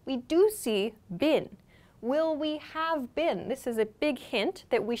we do see been. Will we have been? This is a big hint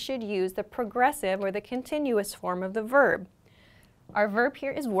that we should use the progressive or the continuous form of the verb. Our verb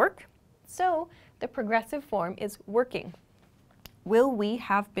here is work, so the progressive form is working. Will we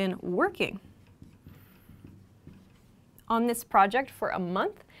have been working on this project for a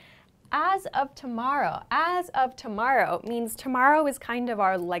month as of tomorrow? As of tomorrow means tomorrow is kind of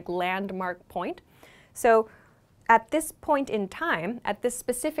our landmark point. So at this point in time, at this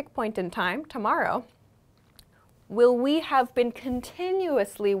specific point in time, tomorrow, will we have been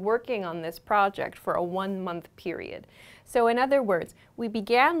continuously working on this project for a 1-month period? So in other words, we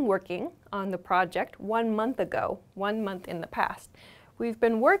began working on the project 1 month ago, 1 month in the past. We've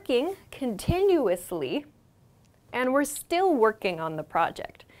been working continuously and we're still working on the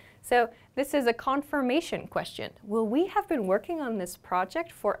project. So this is a confirmation question. Will we have been working on this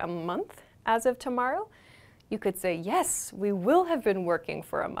project for a month as of tomorrow? You could say, yes, we will have been working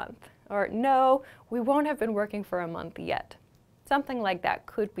for a month. Or no, we won't have been working for a month yet. Something like that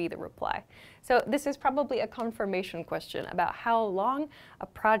could be the reply. So this is probably a confirmation question about how long a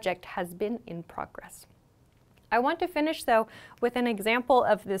project has been in progress. I want to finish, though, with an example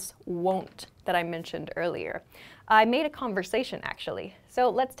of this won't that I mentioned earlier. I made a conversation, actually. So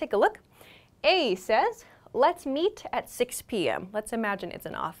let's take a look. A says, let's meet at 6 p.m. Let's imagine it's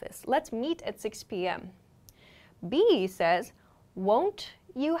an office. Let's meet at 6 p.m. B says, won't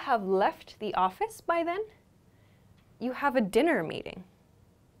you have left the office by then? You have a dinner meeting.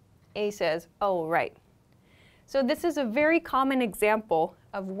 A says, oh, right. So this is a very common example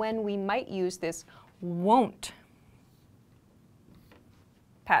of when we might use this won't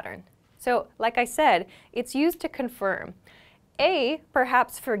pattern. So, like I said, it's used to confirm. A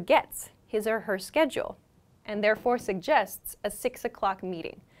perhaps forgets his or her schedule and therefore suggests a 6 o'clock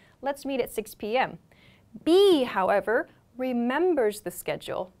meeting. Let's meet at 6 p.m. B, however, remembers the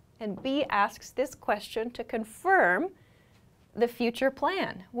schedule, and B asks this question to confirm the future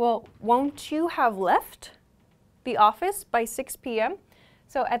plan. Well, won't you have left the office by 6 p.m.?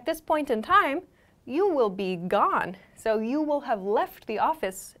 So at this point in time, you will be gone. So you will have left the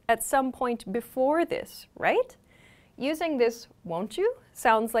office at some point before this, right? Using this "won't you"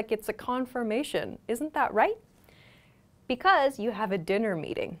 sounds like it's a confirmation, isn't that right? Because you have a dinner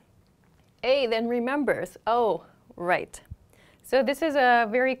meeting. A then remembers, oh, right. So this is a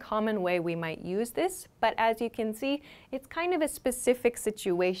very common way we might use this, but as you can see, it's kind of a specific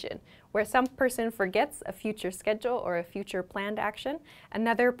situation where some person forgets a future schedule or a future planned action.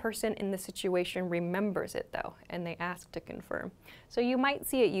 Another person in the situation remembers it though, and they ask to confirm. So you might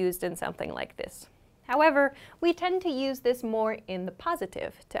see it used in something like this. However, we tend to use this more in the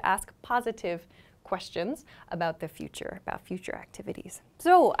positive, to ask positive questions about the future, about future activities.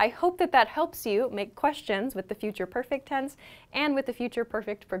 So I hope that that helps you make questions with the future perfect tense and with the future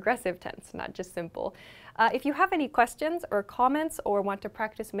perfect progressive tense, not just simple. If you have any questions or comments or want to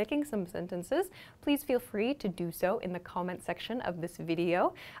practice making some sentences, please feel free to do so in the comment section of this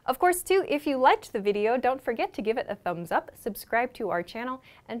video. Of course, too, if you liked the video, don't forget to give it a thumbs up, subscribe to our channel,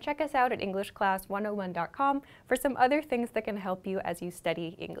 and check us out at EnglishClass101.com for some other things that can help you as you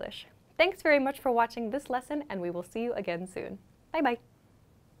study English. Thanks very much for watching this lesson, and we will see you again soon. Bye-bye.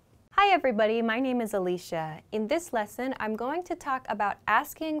 Hi everybody, my name is Alicia. In this lesson, I'm going to talk about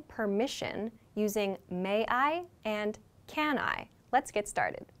asking permission using may I and can I. Let's get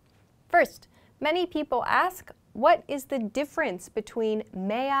started. First, many people ask, what is the difference between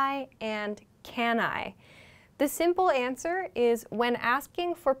may I and can I? The simple answer is when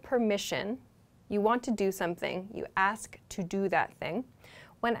asking for permission, you want to do something, you ask to do that thing.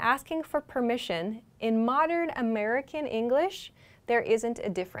 When asking for permission, in modern American English, there isn't a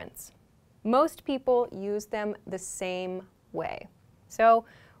difference. Most people use them the same way. So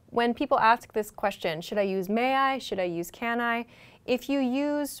when people ask this question, should I use may I, should I use can I? If you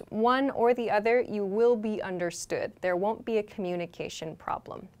use one or the other, you will be understood. There won't be a communication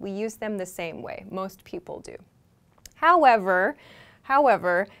problem. We use them the same way. Most people do. However,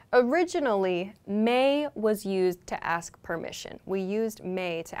 originally, may was used to ask permission. We used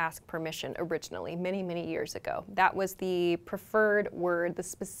may to ask permission originally, many, many years ago. That was the preferred word, the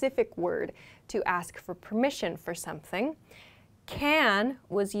specific word to ask for permission for something. Can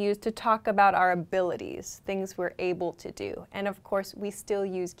was used to talk about our abilities, things we're able to do. And of course, we still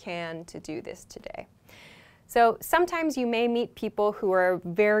use can to do this today. So sometimes you may meet people who are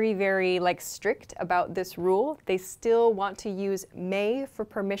very, very strict about this rule. They still want to use may for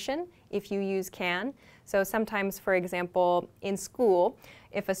permission if you use can. So sometimes, for example, in school,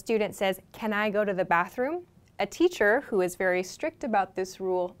 if a student says, "Can I go to the bathroom?" a teacher who is very strict about this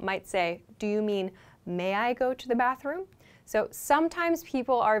rule might say, "Do you mean may I go to the bathroom?" So sometimes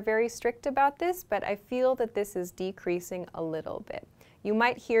people are very strict about this, but I feel that this is decreasing a little bit. You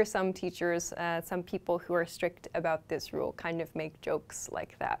might hear some teachers, some people who are strict about this rule kind of make jokes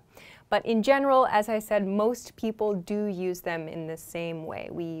like that. But in general, as I said, most people do use them in the same way.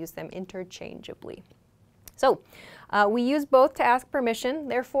 We use them interchangeably. So we use both to ask permission.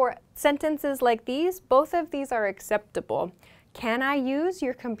 Therefore, sentences like these, both of these are acceptable. Can I use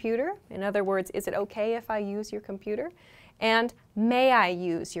your computer? In other words, is it okay if I use your computer? And may I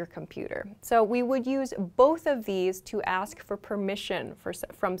use your computer? So we would use both of these to ask for permission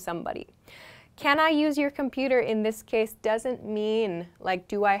from somebody. Can I use your computer in this case doesn't mean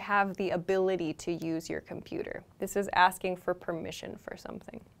do I have the ability to use your computer? This is asking for permission for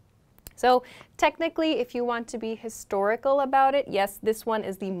something. So technically, if you want to be historical about it, yes, this one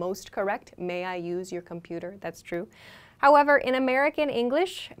is the most correct. May I use your computer? That's true. However, in American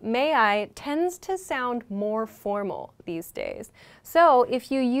English, may I tends to sound more formal these days. So if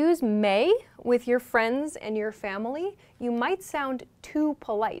you use may with your friends and your family, you might sound too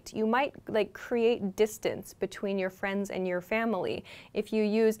polite. You might create distance between your friends and your family if you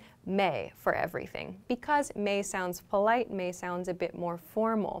use may for everything, because may sounds polite, may sounds a bit more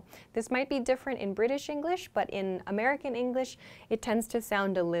formal. This might be different in British English, but in American English, it tends to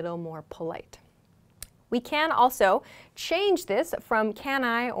sound a little more polite. We can also change this from can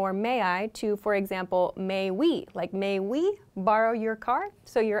I or may I to, for example, may we, may we borrow your car?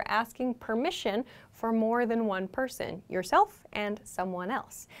 So you're asking permission for more than one person, yourself and someone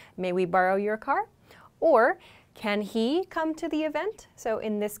else. May we borrow your car? Or can he come to the event? So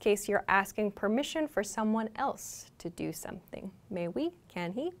in this case, you're asking permission for someone else to do something. May we?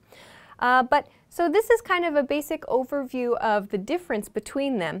 Can he? So this is kind of a basic overview of the difference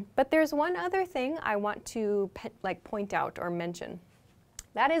between them, but there's one other thing I want to point out or mention.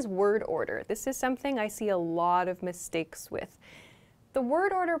 That is word order. This is something I see a lot of mistakes with. The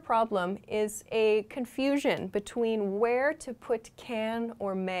word order problem is a confusion between where to put can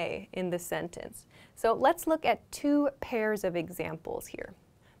or may in the sentence. So let's look at two pairs of examples here.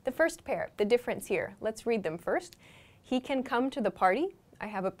 The first pair, the difference here, let's read them first. He can come to the party. I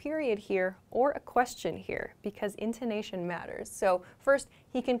have a period here or a question here because intonation matters. So first,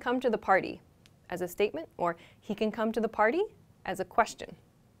 he can come to the party as a statement, or he can come to the party as a question.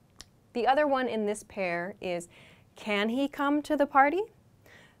 The other one in this pair is, can he come to the party?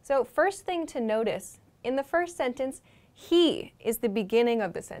 So first thing to notice, in the first sentence, he is the beginning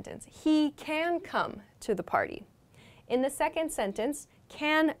of the sentence. He can come to the party. In the second sentence,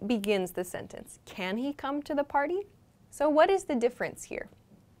 can begins the sentence. Can he come to the party? So what is the difference here?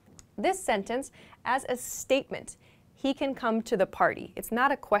 This sentence, as a statement, he can come to the party. It's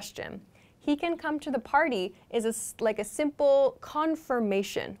not a question. He can come to the party is like a simple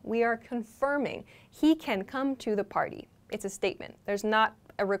confirmation. We are confirming he can come to the party. It's a statement. There's not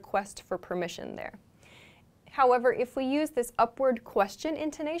a request for permission there. However, if we use this upward question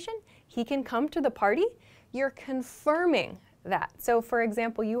intonation, he can come to the party, you're confirming that. So for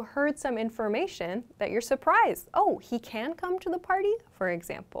example, you heard some information that you're surprised. Oh, he can come to the party, for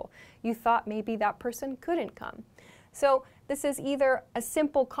example. You thought maybe that person couldn't come. So this is either a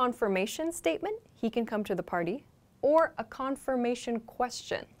simple confirmation statement, he can come to the party, or a confirmation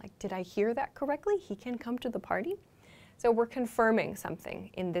question, like, did I hear that correctly? He can come to the party? So we're confirming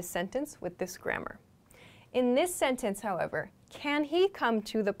something in this sentence with this grammar. In this sentence, however, can he come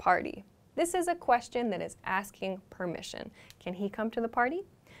to the party? This is a question that is asking permission. Can he come to the party?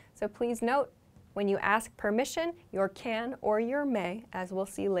 So please note, when you ask permission, your can or your may, as we'll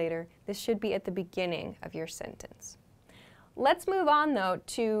see later, this should be at the beginning of your sentence. Let's move on though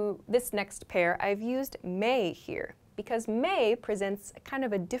to this next pair. I've used may here because may presents kind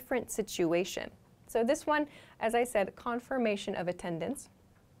of a different situation. So this one, as I said, confirmation of attendance.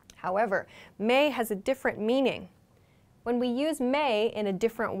 However, may has a different meaning. When we use may in a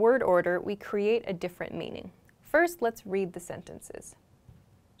different word order, we create a different meaning. First, let's read the sentences.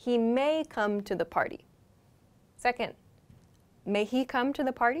 He may come to the party. Second, may he come to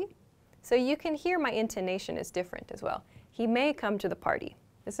the party? So you can hear my intonation is different as well. He may come to the party.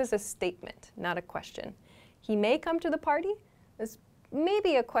 This is a statement, not a question. He may come to the party. This may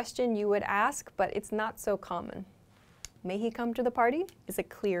be a question you would ask, but it's not so common. May he come to the party is a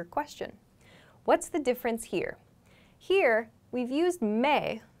clear question. What's the difference here? Here, we've used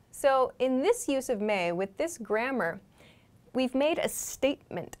may. So in this use of may, with this grammar, we've made a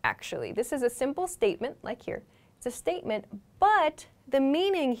statement, actually. This is a simple statement, like here. It's a statement, but the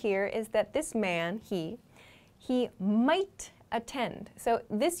meaning here is that this man, he might attend. So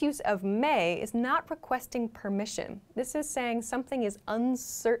this use of may is not requesting permission. This is saying something is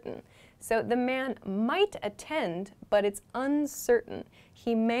uncertain. So the man might attend, but it's uncertain.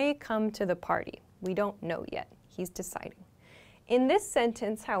 He may come to the party. We don't know yet. He's deciding. In this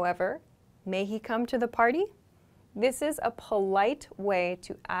sentence, however, may he come to the party? This is a polite way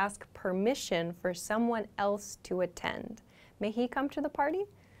to ask permission for someone else to attend. May he come to the party?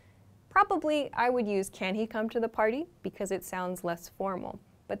 Probably I would use can he come to the party because it sounds less formal.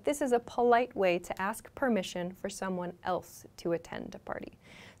 But this is a polite way to ask permission for someone else to attend a party.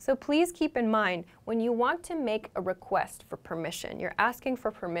 So please keep in mind, when you want to make a request for permission, you're asking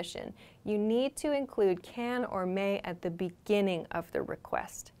for permission, you need to include can or may at the beginning of the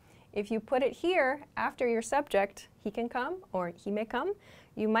request. If you put it here after your subject, he can come or he may come,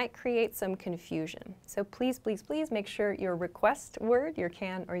 you might create some confusion. So please, please, please make sure your request word, your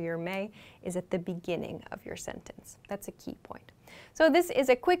can or your may, is at the beginning of your sentence. That's a key point. So this is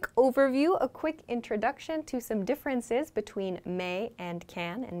a quick overview, a quick introduction to some differences between may and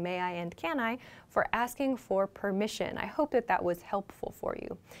may I and can I for asking for permission. I hope that that was helpful for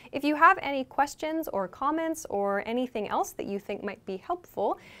you. If you have any questions or comments or anything else that you think might be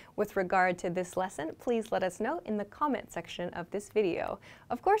helpful with regard to this lesson, please let us know in the comment section of this video.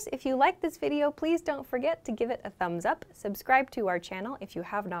 Of course, if you like this video, please don't forget to give it a thumbs up, subscribe to our channel if you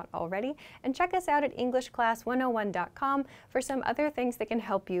have not already, and check us out at EnglishClass101.com for some other things that can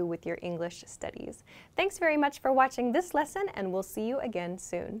help you with your English studies. Thanks very much for watching this lesson, and we'll see you again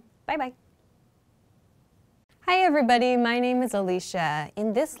soon. Bye-bye. Hi everybody, my name is Alicia.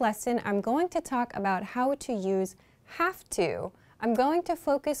 In this lesson, I'm going to talk about how to use have to. I'm going to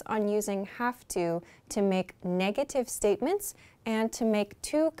focus on using have to make negative statements and to make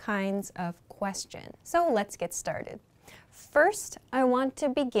two kinds of questions. So let's get started. First, I want to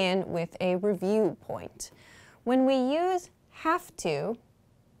begin with a review point. When we use have to,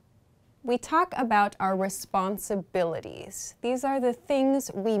 we talk about our responsibilities. These are the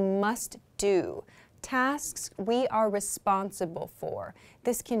things we must do, tasks we are responsible for.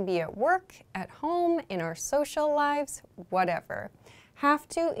 This can be at work, at home, in our social lives, whatever. Have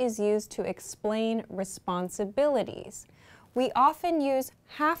to is used to explain responsibilities. We often use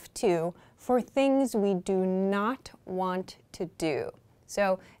have to for things we do not want to do.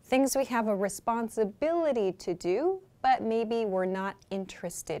 So things we have a responsibility to do, but maybe we're not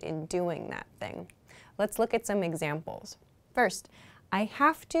interested in doing that thing. Let's look at some examples. First, I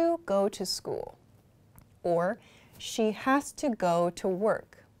have to go to school, or she has to go to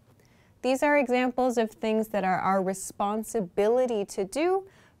work. These are examples of things that are our responsibility to do,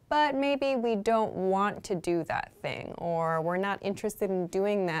 but maybe we don't want to do that thing, or we're not interested in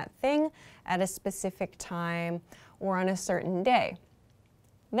doing that thing at a specific time or on a certain day.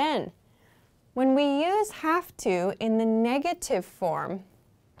 Then, when we use have to in the negative form,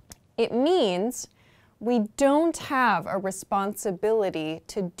 it means we don't have a responsibility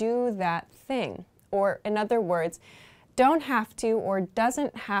to do that thing. Or in other words, don't have to or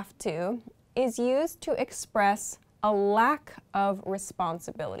doesn't have to is used to express a lack of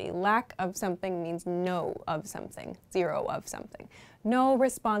responsibility. Lack of something means no of something, zero of something. No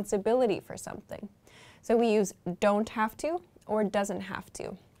responsibility for something. So we use don't have to or doesn't have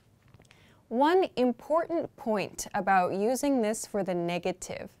to. One important point about using this for the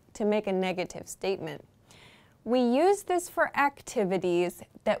negative, to make a negative statement, we use this for activities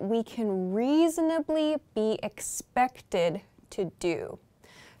that we can reasonably be expected to do.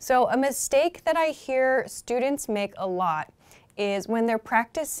 So a mistake that I hear students make a lot is when they're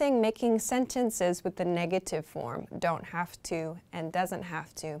practicing making sentences with the negative form, don't have to and doesn't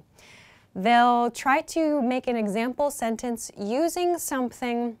have to. They'll try to make an example sentence using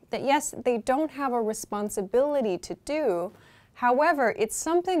something that, yes, they don't have a responsibility to do. However, it's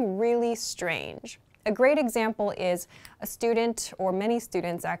something really strange. A great example is a student, or many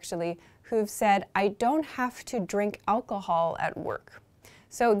students actually, who've said, I don't have to drink alcohol at work.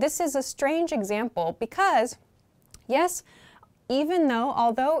 So this is a strange example because, yes,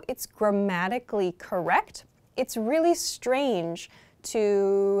 although it's grammatically correct, it's really strange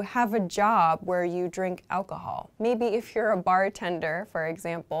to have a job where you drink alcohol. Maybe if you're a bartender, for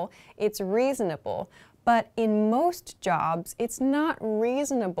example, it's reasonable. But in most jobs, it's not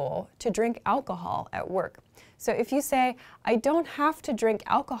reasonable to drink alcohol at work. So if you say, I don't have to drink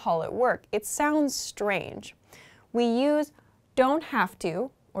alcohol at work, it sounds strange. We use don't have to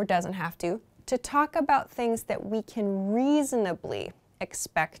or doesn't have to talk about things that we can reasonably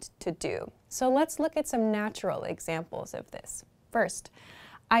expect to do. So let's look at some natural examples of this. First,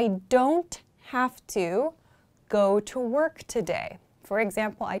 I don't have to go to work today. For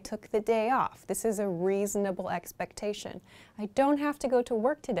example, I took the day off. This is a reasonable expectation. I don't have to go to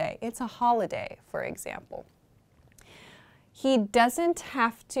work today. It's a holiday, for example. He doesn't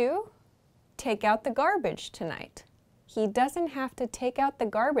have to take out the garbage tonight. He doesn't have to take out the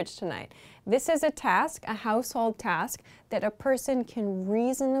garbage tonight. This is a task, a household task, that a person can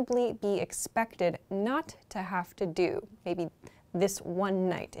reasonably be expected not to have to do. Maybe this one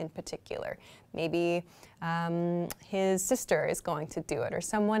night in particular. Maybe his sister is going to do it, or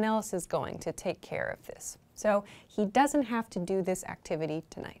someone else is going to take care of this. So he doesn't have to do this activity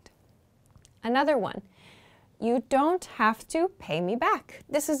tonight. Another one, you don't have to pay me back.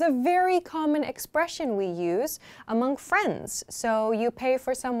 This is a very common expression we use among friends. So you pay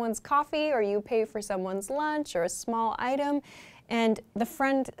for someone's coffee, or you pay for someone's lunch, or a small item, and the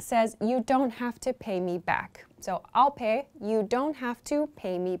friend says, you don't have to pay me back. So I'll pay, you don't have to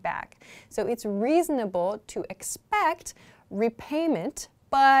pay me back. So it's reasonable to expect repayment,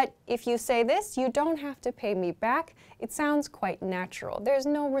 but if you say this, you don't have to pay me back, it sounds quite natural. There's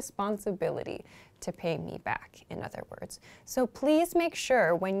no responsibility to pay me back, in other words. So please make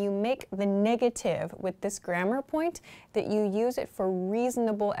sure when you make the negative with this grammar point that you use it for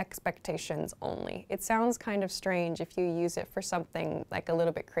reasonable expectations only. It sounds kind of strange if you use it for something like a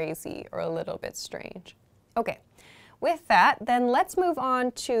little bit crazy or a little bit strange. Okay, with that, then let's move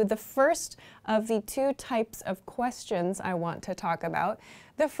on to the first of the two types of questions I want to talk about.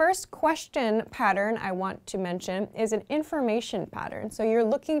 The first question pattern I want to mention is an information pattern. So you're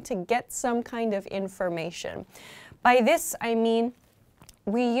looking to get some kind of information. By this, I mean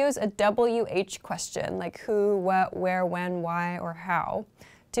we use a WH question, like who, what, where, when, why, or how,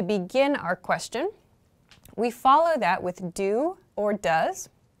 to begin our question. We follow that with do or does,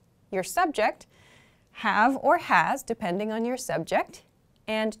 your subject, have or has, depending on your subject,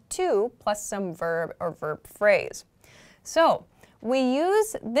 and to plus some verb or verb phrase. So we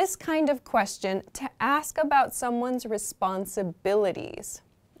use this kind of question to ask about someone's responsibilities.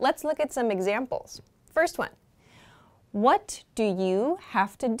 Let's look at some examples. First one, what do you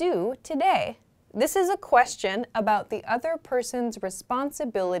have to do today? This is a question about the other person's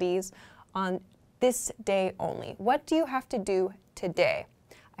responsibilities on this day only. What do you have to do today?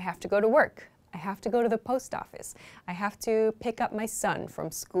 I have to go to work. I have to go to the post office. I have to pick up my son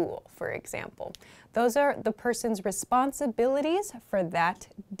from school, for example. Those are the person's responsibilities for that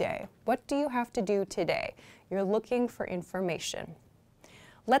day. What do you have to do today? You're looking for information.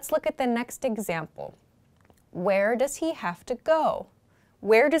 Let's look at the next example. Where does he have to go?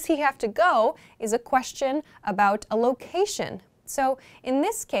 Where does he have to go is a question about a location. So in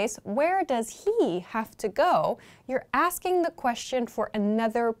this case, where does he have to go? You're asking the question for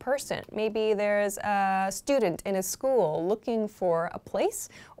another person. Maybe there's a student in a school looking for a place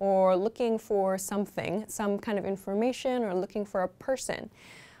or looking for something, some kind of information, or looking for a person.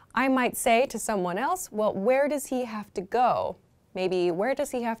 I might say to someone else, well, where does he have to go? Maybe, where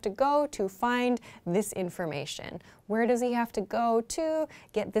does he have to go to find this information? Where does he have to go to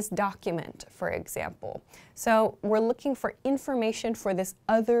get this document, for example? So we're looking for information for this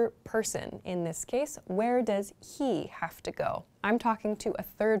other person. In this case, where does he have to go? I'm talking to a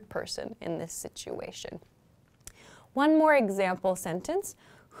third person in this situation. One more example sentence.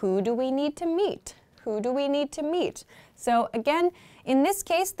 Who do we need to meet? Who do we need to meet? So again, in this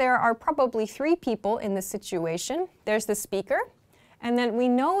case, there are probably 3 people in this situation. There's the speaker. And then we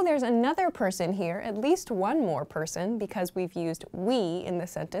know there's another person here, at least one more person, because we've used we in the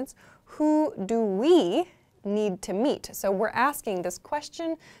sentence. Who do we need to meet? So we're asking this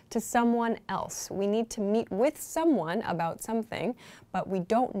question to someone else. We need to meet with someone about something, but we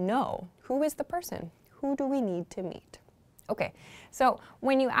don't know who is the person. Who do we need to meet? Okay, so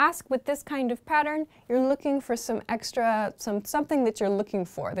when you ask with this kind of pattern, you're looking for some extra, something that you're looking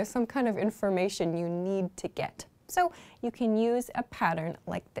for. There's some kind of information you need to get. So you can use a pattern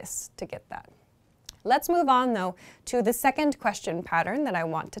like this to get that. Let's move on though to the second question pattern that I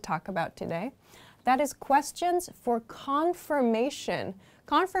want to talk about today. That is questions for confirmation.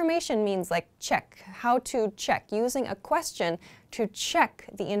 Confirmation means like check, how to check, using a question to check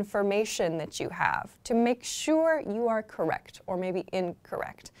the information that you have, to make sure you are correct or maybe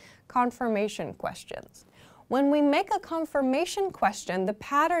incorrect. Confirmation questions. When we make a confirmation question, the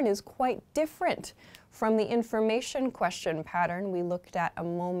pattern is quite different from the information question pattern we looked at a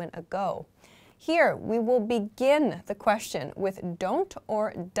moment ago. Here, we will begin the question with don't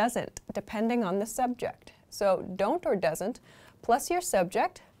or doesn't, depending on the subject. So don't or doesn't, plus your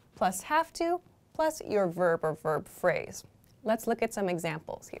subject, plus have to, plus your verb or verb phrase. Let's look at some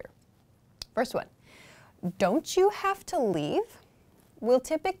examples here. First one, don't you have to leave? We'll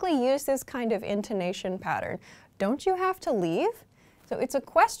typically use this kind of intonation pattern. Don't you have to leave? So it's a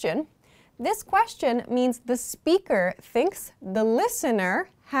question. This question means the speaker thinks the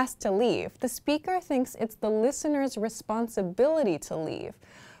listener has to leave. The speaker thinks it's the listener's responsibility to leave.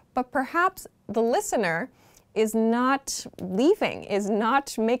 But perhaps the listener is not leaving, is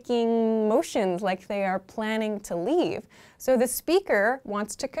not making motions like they are planning to leave. So the speaker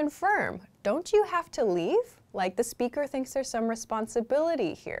wants to confirm, don't you have to leave? Like the speaker thinks there's some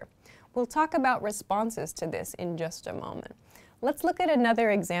responsibility here. We'll talk about responses to this in just a moment. Let's look at another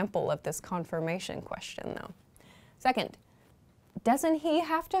example of this confirmation question though. Second, doesn't he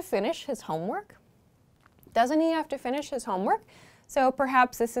have to finish his homework? Doesn't he have to finish his homework? So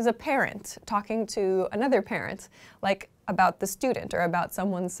perhaps this is a parent talking to another parent, like about the student or about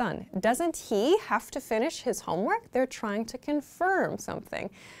someone's son. Doesn't he have to finish his homework? They're trying to confirm something.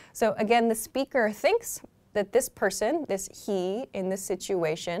 So again, the speaker thinks that this person, this he in this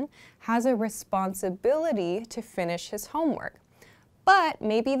situation, has a responsibility to finish his homework. But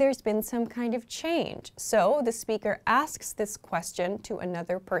maybe there's been some kind of change. So the speaker asks this question to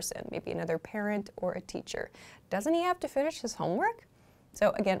another person, maybe another parent or a teacher. Doesn't he have to finish his homework?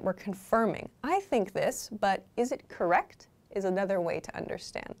 So again, we're confirming. I think this, but is it correct? Is another way to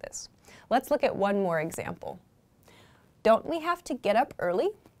understand this. Let's look at one more example. Don't we have to get up early?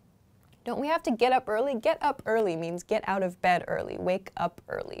 Don't we have to get up early? Get up early means get out of bed early, wake up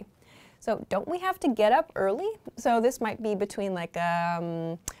early. So don't we have to get up early? So this might be between like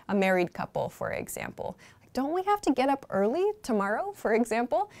a married couple, for example. Don't we have to get up early tomorrow, for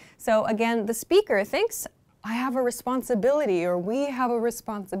example? So again, the speaker thinks, I have a responsibility, or we have a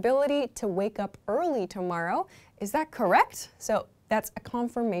responsibility to wake up early tomorrow. Is that correct? So that's a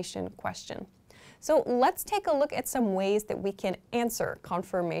confirmation question. So let's take a look at some ways that we can answer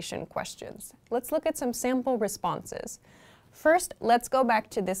confirmation questions. Let's look at some sample responses. First, let's go back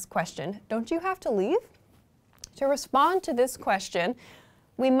to this question. Don't you have to leave? To respond to this question,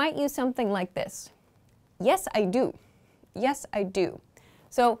 we might use something like this. Yes, I do. Yes, I do.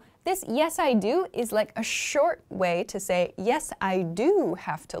 So this yes, I do is like a short way to say, yes, I do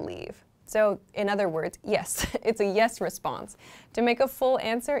have to leave. So in other words, yes, it's a yes response. To make a full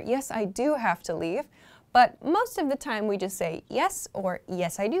answer, yes, I do have to leave. But most of the time we just say yes or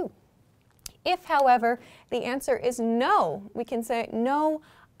yes, I do. If, however, the answer is no, we can say, no,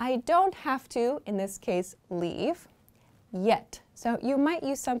 I don't have to, in this case, leave yet. So you might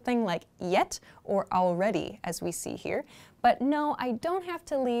use something like yet or already, as we see here. But no, I don't have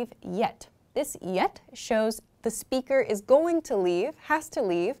to leave yet. This yet shows the speaker is going to leave, has to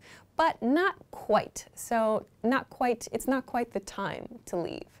leave, but not quite. So not quite, it's not quite the time to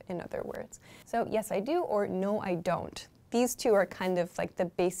leave, in other words. So yes, I do, or no, I don't. These two are kind of like the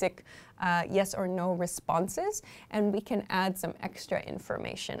basic yes or no responses, and we can add some extra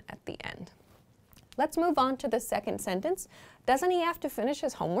information at the end. Let's move on to the second sentence. Doesn't he have to finish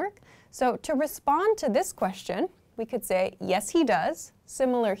his homework? So to respond to this question, we could say, yes, he does.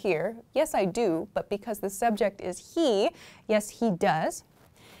 Similar here, yes, I do, but because the subject is he, yes, he does.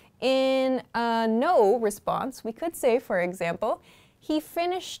 In a no response, we could say, for example, he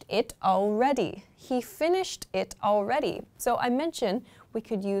finished it already. He finished it already. So I mentioned we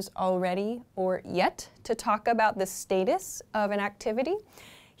could use already or yet to talk about the status of an activity.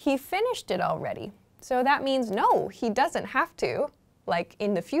 He finished it already. So that means no, he doesn't have to, like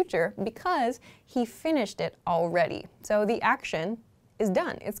in the future, because he finished it already. So the action is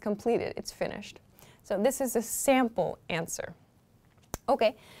done, it's completed, it's finished. So this is a sample answer.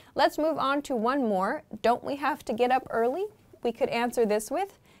 Okay, let's move on to one more. Don't we have to get up early? We could answer this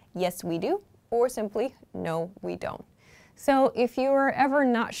with yes, we do, or simply no, we don't. So if you are ever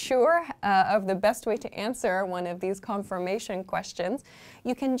not sure of the best way to answer one of these confirmation questions,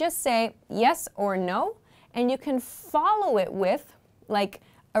 you can just say yes or no, and you can follow it with like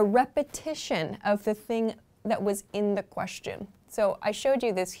a repetition of the thing that was in the question. So I showed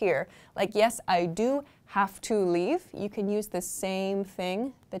you this here, like yes, I do have to leave. You can use the same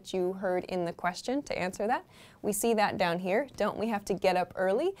thing that you heard in the question to answer that. We see that down here. Don't we have to get up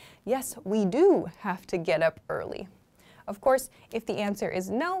early? Yes, we do have to get up early. Of course, if the answer is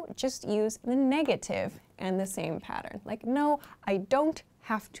no, just use the negative and the same pattern. Like, no, I don't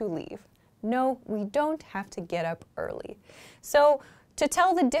have to leave. No, we don't have to get up early. So to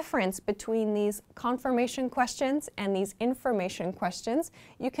tell the difference between these confirmation questions and these information questions,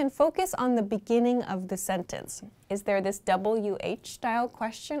 you can focus on the beginning of the sentence. Is there this WH style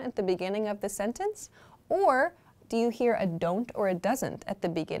question at the beginning of the sentence? Or do you hear a don't or a doesn't at the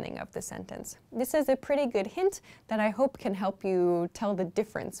beginning of the sentence? This is a pretty good hint that I hope can help you tell the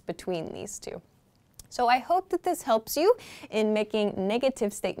difference between these two. So I hope that this helps you in making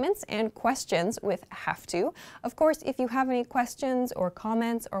negative statements and questions with have to. Of course, if you have any questions or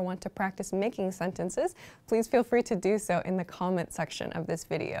comments or want to practice making sentences, please feel free to do so in the comment section of this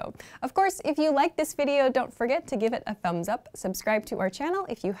video. Of course, if you like this video, don't forget to give it a thumbs up, subscribe to our channel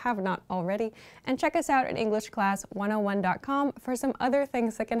if you have not already, and check us out at EnglishClass101.com for some other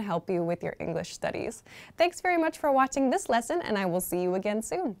things that can help you with your English studies. Thanks very much for watching this lesson, and I will see you again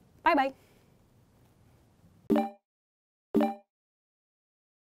soon. Bye-bye.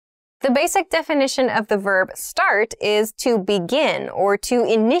 The basic definition of the verb start is to begin or to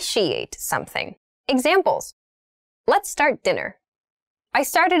initiate something. Examples. Let's start dinner. I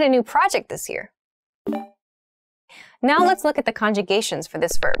started a new project this year. Now let's look at the conjugations for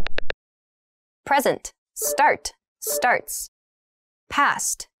this verb. Present, start, starts.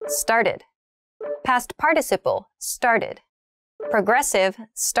 Past, started. Past participle, started. Progressive,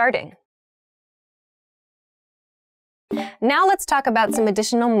 starting. Now let's talk about some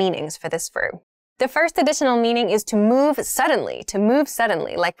additional meanings for this verb. The first additional meaning is to move suddenly,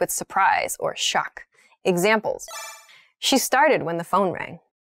 like with surprise or shock. Examples. She started when the phone rang.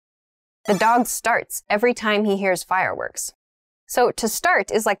 The dog starts every time he hears fireworks. So to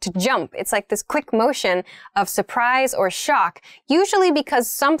start is like to jump. It's like this quick motion of surprise or shock, usually because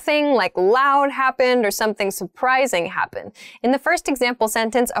something like loud happened or something surprising happened. In the first example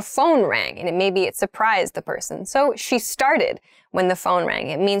sentence, a phone rang, and maybe it surprised the person. So she started when the phone rang.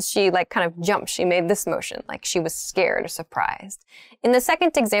 It means she like kind of jumped. She made this motion, like she was scared or surprised. In the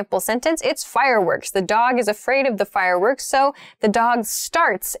second example sentence, it's fireworks. The dog is afraid of the fireworks, so the dog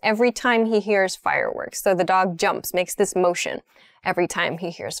starts every time he hears fireworks. So the dog jumps, makes this motion every time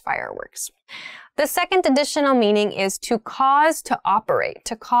he hears fireworks. The second additional meaning is to cause to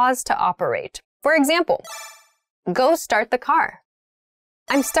operate, For example, go start the car.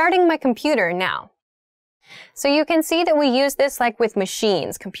 I'm starting my computer now. So you can see that we use this like with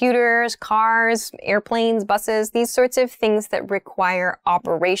machines, computers, cars, airplanes, buses, these sorts of things that require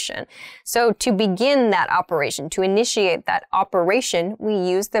operation. So to begin that operation, to initiate that operation, we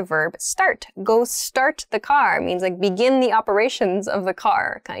use the verb start. Go start the car means like begin the operations of the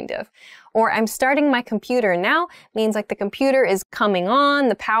car, kind of. Or I'm starting my computer now means like the computer is coming on,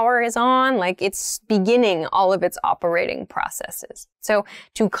 the power is on, like it's beginning all of its operating processes. So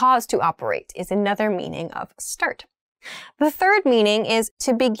to cause to operate is another meaning of start. The third meaning is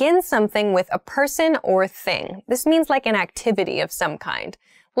to begin something with a person or thing. This means like an activity of some kind.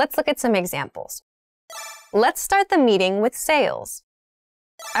 Let's look at some examples. Let's start the meeting with sales.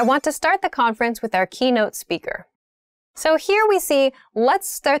 I want to start the conference with our keynote speaker. So here we see, let's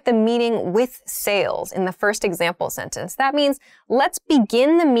start the meeting with sales in the first example sentence. That means let's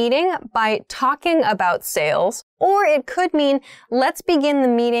begin the meeting by talking about sales, or it could mean let's begin the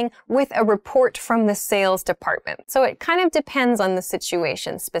meeting with a report from the sales department. So it kind of depends on the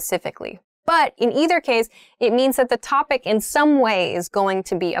situation specifically. But in either case, it means that the topic in some way is going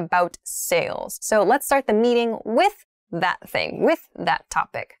to be about sales. So let's start the meeting with that thing, with that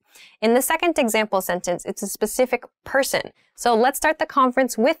topic. In the second example sentence, it's a specific person. So let's start the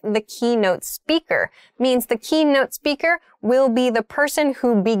conference with the keynote speaker. Means the keynote speaker will be the person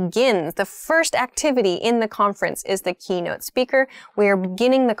who begins. The first activity in the conference is the keynote speaker. We are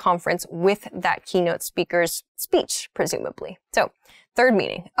beginning the conference with that keynote speaker's speech, presumably. So, third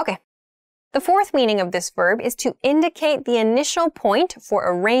meaning. Okay. The fourth meaning of this verb is to indicate the initial point for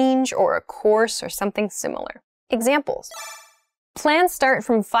a range or a course or something similar. Examples. Plans start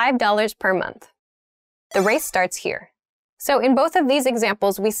from $5 per month. The race starts here. So in both of these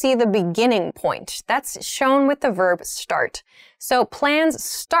examples, we see the beginning point. That's shown with the verb start. So plans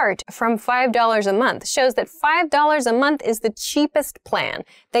start from $5 a month shows that $5 a month is the cheapest plan.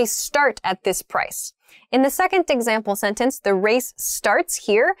 They start at this price. In the second example sentence, the race starts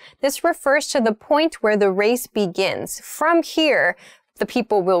here. This refers to the point where the race begins. From here, the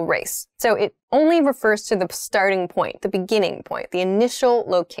people will race. So it only refers to the starting point, the beginning point, the initial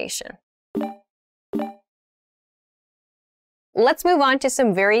location. Let's move on to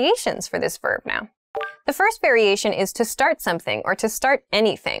some variations for this verb now. The first variation is to start something or to start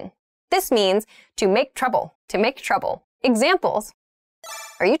anything. This means to make trouble, to make trouble. Examples.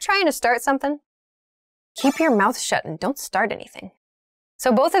 Are you trying to start something? Keep your mouth shut and don't start anything.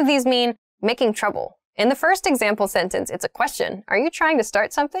 So both of these mean making trouble. In the first example sentence, it's a question. Are you trying to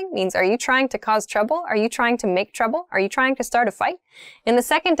start something? Means, are you trying to cause trouble? Are you trying to make trouble? Are you trying to start a fight? In the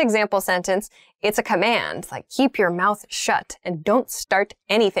second example sentence, it's a command, like keep your mouth shut and don't start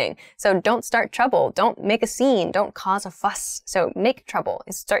anything. So don't start trouble, don't make a scene, don't cause a fuss. So make trouble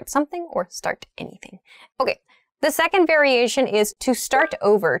is start something or start anything. Okay. The second variation is to start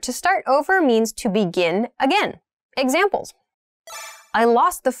over. To start over means to begin again. Examples. I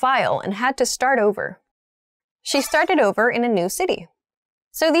lost the file and had to start over. She started over in a new city.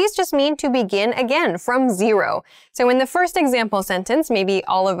 So these just mean to begin again from zero. So in the first example sentence, maybe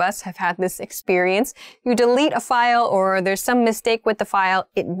all of us have had this experience. You delete a file or there's some mistake with the file,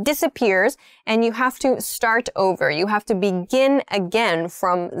 it disappears and you have to start over. You have to begin again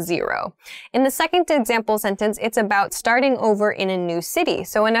from zero. In the second example sentence, it's about starting over in a new city.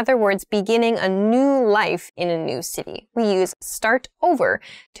 So in other words, beginning a new life in a new city. We use start over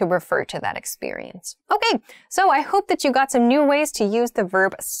to refer to that experience. Okay, so I hope that you got some new ways to use the verb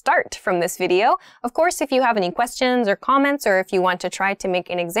start from this video. Of course, if you have any questions or comments, or if you want to try to make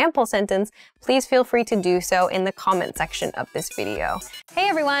an example sentence, please feel free to do so in the comment section of this video. Hey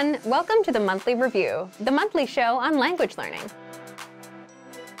everyone, welcome to the Monthly Review, the monthly show on language learning,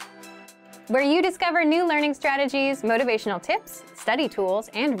 where you discover new learning strategies, motivational tips, study tools,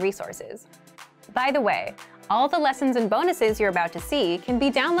 and resources. By the way, all the lessons and bonuses you're about to see can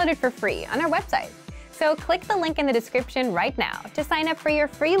be downloaded for free on our website. So click the link in the description right now to sign up for your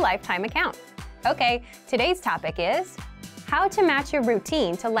free lifetime account. Okay, today's topic is how to match your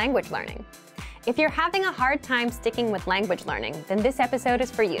routine to language learning. If you're having a hard time sticking with language learning, then this episode is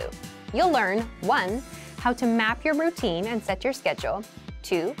for you. You'll learn 1. How to map your routine and set your schedule.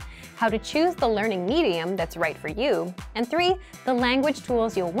 2. How to choose the learning medium that's right for you. And 3. The language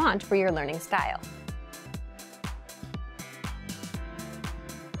tools you'll want for your learning style.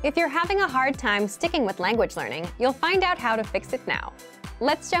 If you're having a hard time sticking with language learning, you'll find out how to fix it now.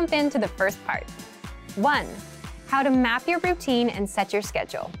 Let's jump into the first part. 1. How to map your routine and set your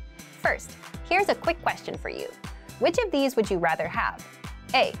schedule. First, here's a quick question for you. Which of these would you rather have?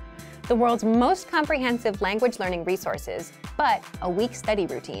 A. The world's most comprehensive language learning resources, but a weak study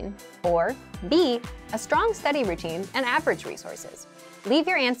routine. Or B. A strong study routine and average resources. Leave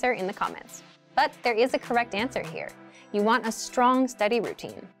your answer in the comments. But there is a correct answer here. You want a strong study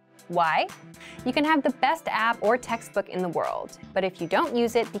routine. Why? You can have the best app or textbook in the world, but if you don't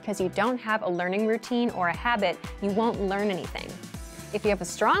use it because you don't have a learning routine or a habit, you won't learn anything. If you have a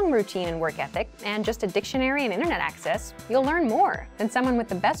strong routine and work ethic and just a dictionary and internet access, you'll learn more than someone with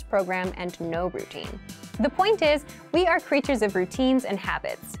the best program and no routine. The point is, we are creatures of routines and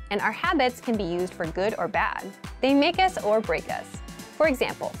habits, and our habits can be used for good or bad. They make us or break us. For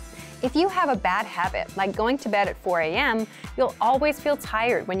example, if you have a bad habit, like going to bed at 4 a.m., you'll always feel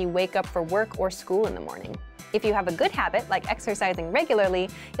tired when you wake up for work or school in the morning. If you have a good habit, like exercising regularly,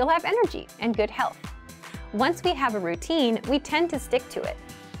 you'll have energy and good health. Once we have a routine, we tend to stick to it.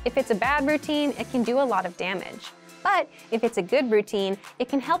 If it's a bad routine, it can do a lot of damage. But if it's a good routine, it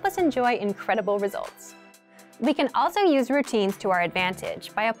can help us enjoy incredible results. We can also use routines to our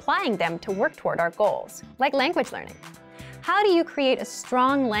advantage by applying them to work toward our goals, like language learning. How do you create a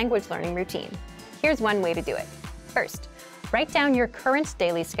strong language learning routine? Here's one way to do it. First, write down your current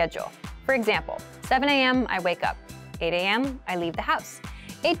daily schedule. For example, 7 a.m. I wake up, 8 a.m. I leave the house,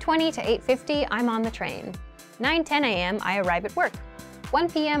 8:20 to 8:50 I'm on the train, 9:10 a.m. I arrive at work,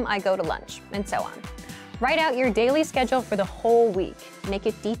 1 p.m. I go to lunch, and so on. Write out your daily schedule for the whole week. Make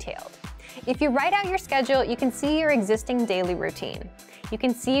it detailed. If you write out your schedule, you can see your existing daily routine. You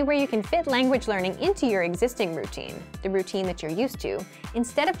can see where you can fit language learning into your existing routine, the routine that you're used to,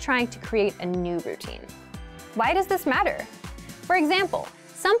 instead of trying to create a new routine. Why does this matter? For example,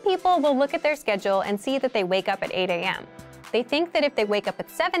 some people will look at their schedule and see that they wake up at 8 a.m. They think that if they wake up at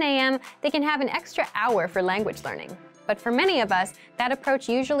 7 a.m., they can have an extra hour for language learning. But for many of us, that approach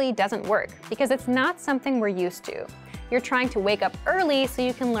usually doesn't work because it's not something we're used to. You're trying to wake up early so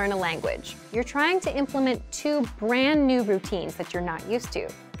you can learn a language. You're trying to implement two brand new routines that you're not used to.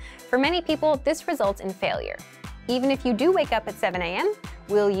 For many people, this results in failure. Even if you do wake up at 7 a.m.,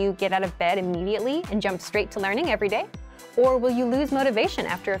 will you get out of bed immediately and jump straight to learning every day? Or will you lose motivation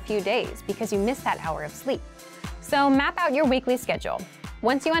after a few days because you missed that hour of sleep? So map out your weekly schedule.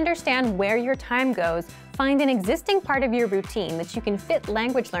 Once you understand where your time goes, find an existing part of your routine that you can fit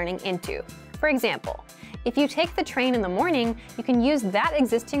language learning into. For example, if you take the train in the morning, you can use that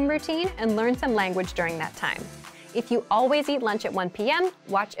existing routine and learn some language during that time. If you always eat lunch at 1 p.m.,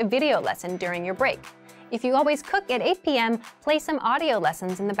 watch a video lesson during your break. If you always cook at 8 p.m., play some audio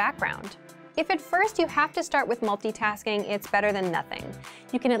lessons in the background. If at first you have to start with multitasking, it's better than nothing.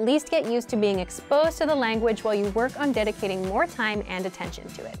 You can at least get used to being exposed to the language while you work on dedicating more time and attention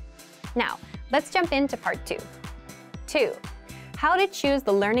to it. Now, let's jump into part 2. 2. How to choose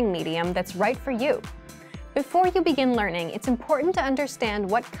the learning medium that's right for you. Before you begin learning, it's important to understand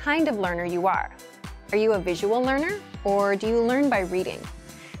what kind of learner you are. Are you a visual learner, or do you learn by reading?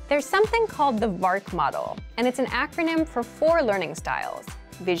 There's something called the VARK model, and it's an acronym for 4 learning styles: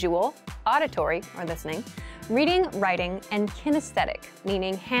 visual, auditory, or listening, reading, writing, and kinesthetic,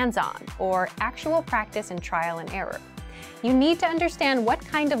 meaning hands-on, or actual practice and trial and error. You need to understand what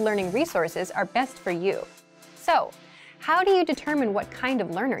kind of learning resources are best for you. So, how do you determine what kind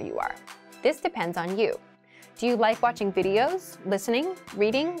of learner you are? This depends on you. Do you like watching videos, listening,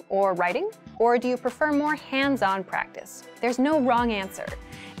 reading, or writing? Or do you prefer more hands-on practice? There's no wrong answer.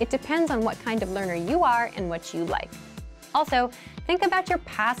 It depends on what kind of learner you are and what you like. Also, think about your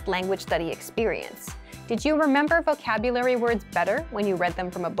past language study experience. Did you remember vocabulary words better when you read them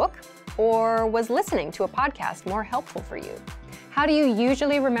from a book? Or was listening to a podcast more helpful for you? How do you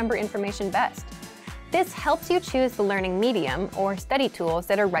usually remember information best? This helps you choose the learning medium or study tools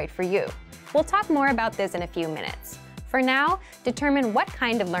that are right for you. We'll talk more about this in a few minutes. For now, determine what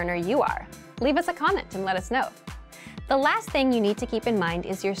kind of learner you are. Leave us a comment and let us know. The last thing you need to keep in mind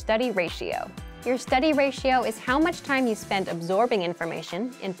is your study ratio. Your study ratio is how much time you spend absorbing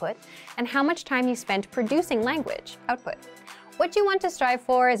information, input, and how much time you spend producing language, output. What you want to strive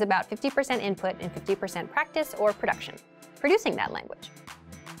for is about 50% input and 50% practice or production, producing that language.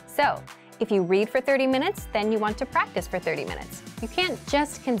 So, if you read for 30 minutes, then you want to practice for 30 minutes. You can't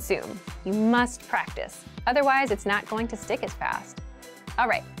just consume, you must practice. Otherwise, it's not going to stick as fast. All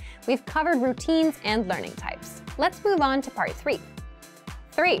right, we've covered routines and learning types. Let's move on to part 3.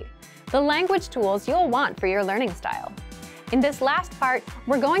 3. The language tools you'll want for your learning style. In this last part,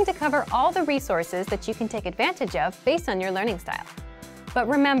 we're going to cover all the resources that you can take advantage of based on your learning style. But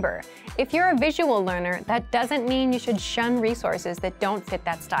remember, if you're a visual learner, that doesn't mean you should shun resources that don't fit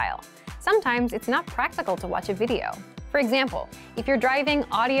that style. Sometimes it's not practical to watch a video. For example, if you're driving,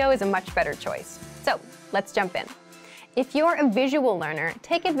 audio is a much better choice. So let's jump in. If you're a visual learner,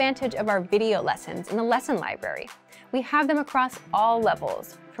 take advantage of our video lessons in the lesson library. We have them across all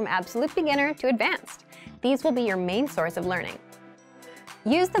levels, from absolute beginner to advanced. These will be your main source of learning.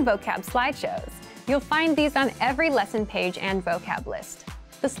 Use the vocab slideshows. You'll find these on every lesson page and vocab list.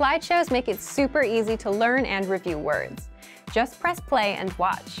 The slideshows make it super easy to learn and review words. Just press play and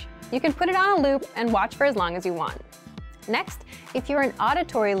watch. You can put it on a loop and watch for as long as you want. Next, if you're an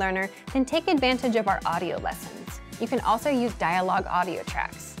auditory learner, then take advantage of our audio lessons. You can also use dialogue audio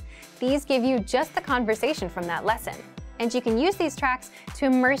tracks. These give you just the conversation from that lesson, and you can use these tracks to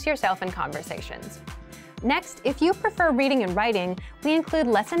immerse yourself in conversations. Next, if you prefer reading and writing, we include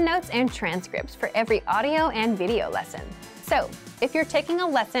lesson notes and transcripts for every audio and video lesson. So, if you're taking a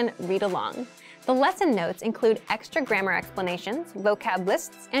lesson, read along. The lesson notes include extra grammar explanations, vocab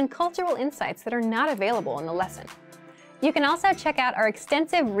lists, and cultural insights that are not available in the lesson. You can also check out our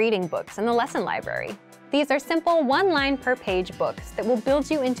extensive reading books in the lesson library. These are simple one-line per page books that will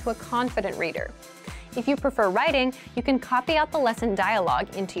build you into a confident reader. If you prefer writing, you can copy out the lesson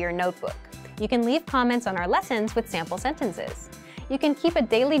dialogue into your notebook. You can leave comments on our lessons with sample sentences. You can keep a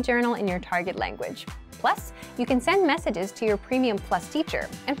daily journal in your target language. Plus, you can send messages to your Premium Plus teacher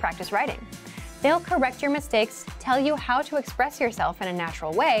and practice writing. They'll correct your mistakes, tell you how to express yourself in a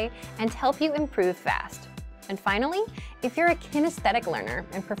natural way, and help you improve fast. And finally, if you're a kinesthetic learner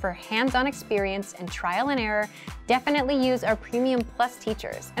and prefer hands-on experience and trial and error, definitely use our Premium Plus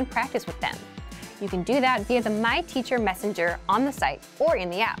teachers and practice with them. You can do that via the My Teacher Messenger on the site or in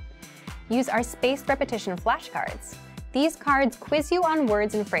the app. Use our spaced repetition flashcards. These cards quiz you on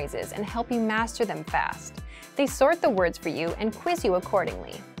words and phrases and help you master them fast. They sort the words for you and quiz you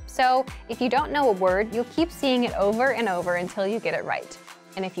accordingly. So if you don't know a word, you'll keep seeing it over and over until you get it right.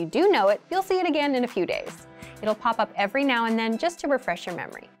 And if you do know it, you'll see it again in a few days. It'll pop up every now and then just to refresh your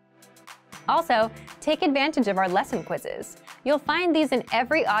memory. Also, take advantage of our lesson quizzes. You'll find these in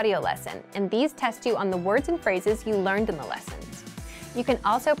every audio lesson, and these test you on the words and phrases you learned in the lessons. You can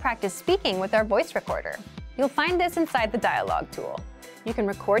also practice speaking with our voice recorder. You'll find this inside the dialogue tool. You can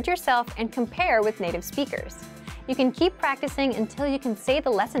record yourself and compare with native speakers. You can keep practicing until you can say the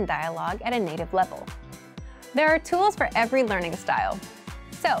lesson dialogue at a native level. There are tools for every learning style.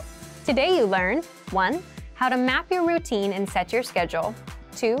 So, today you learned 1. How to map your routine and set your schedule.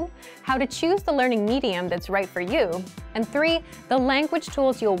 2. How to choose the learning medium that's right for you. And 3. The language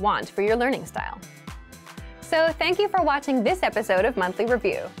tools you'll want for your learning style. So thank you for watching this episode of Monthly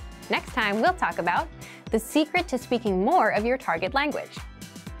Review. Next time, we'll talk about the secret to speaking more of your target language.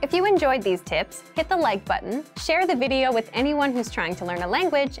 If you enjoyed these tips, hit the like button, share the video with anyone who's trying to learn a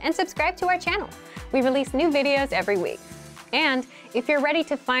language, and subscribe to our channel. We release new videos every week. And if you're ready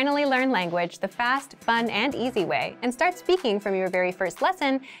to finally learn language the fast, fun, and easy way and start speaking from your very first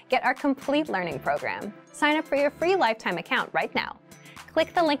lesson, get our complete learning program. Sign up for your free lifetime account right now.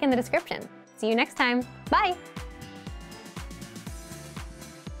 Click the link in the description. See you next time. Bye!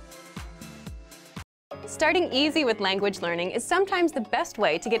 Starting easy with language learning is sometimes the best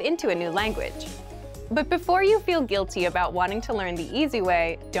way to get into a new language. But before you feel guilty about wanting to learn the easy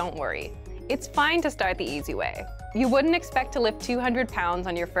way, don't worry. It's fine to start the easy way. You wouldn't expect to lift 200 pounds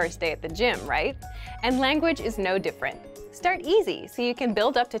on your first day at the gym, right? And language is no different. Start easy so you can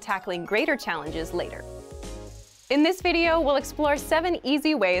build up to tackling greater challenges later. In this video, we'll explore 7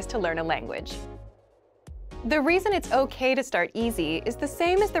 easy ways to learn a language. The reason it's okay to start easy is the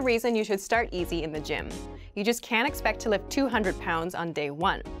same as the reason you should start easy in the gym. You just can't expect to lift 200 pounds on day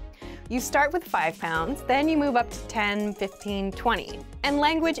 1. You start with 5 pounds, then you move up to 10, 15, 20. And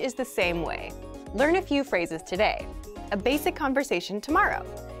language is the same way. Learn a few phrases today, a basic conversation tomorrow.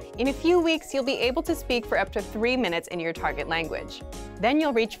 In a few weeks, you'll be able to speak for up to 3 minutes in your target language. Then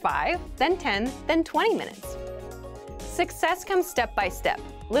you'll reach 5, then 10, then 20 minutes. Success comes step by step,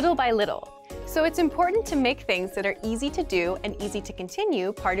 little by little. So it's important to make things that are easy to do and easy to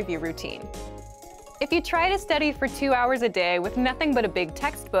continue part of your routine. If you try to study for 2 hours a day with nothing but a big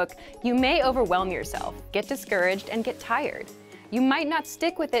textbook, you may overwhelm yourself, get discouraged, and get tired. You might not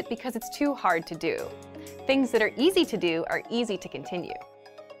stick with it because it's too hard to do. Things that are easy to do are easy to continue.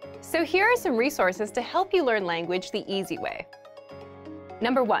 So here are some resources to help you learn language the easy way.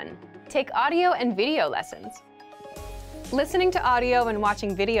 Number 1, take audio and video lessons. Listening to audio and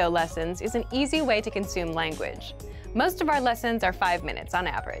watching video lessons is an easy way to consume language. Most of our lessons are 5 minutes on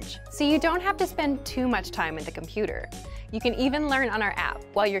average, so you don't have to spend too much time at the computer. You can even learn on our app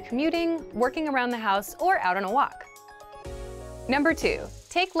while you're commuting, working around the house, or out on a walk. Number 2,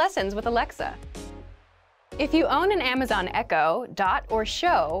 take lessons with Alexa. If you own an Amazon Echo, Dot, or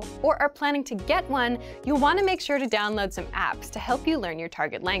Show, or are planning to get one, you'll want to make sure to download some apps to help you learn your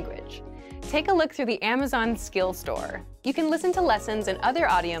target language. Take a look through the Amazon Skill Store. You can listen to lessons and other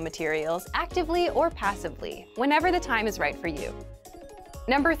audio materials actively or passively, whenever the time is right for you.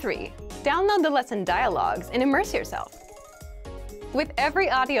 Number 3, download the lesson dialogues and immerse yourself. With every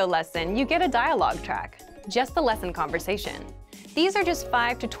audio lesson, you get a dialogue track, just the lesson conversation. These are just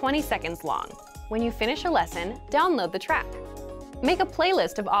 5 to 20 seconds long. When you finish a lesson, download the track. Make a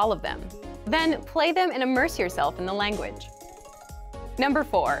playlist of all of them. Then play them and immerse yourself in the language. Number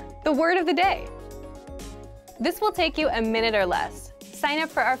 4, the word of the day. This will take you a minute or less. Sign up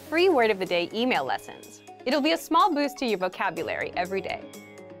for our free Word of the Day email lessons. It'll be a small boost to your vocabulary every day.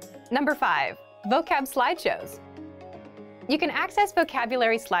 Number 5, vocab slideshows. You can access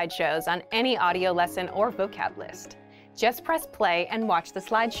vocabulary slideshows on any audio lesson or vocab list. Just press play and watch the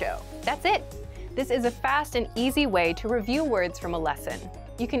slideshow. That's it. This is a fast and easy way to review words from a lesson.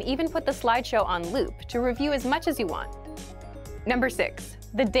 You can even put the slideshow on loop to review as much as you want. Number 6,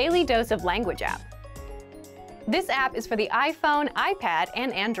 the Daily Dose of Language app. This app is for the iPhone, iPad,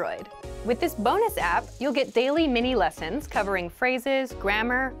 and Android. With this bonus app, you'll get daily mini lessons covering phrases,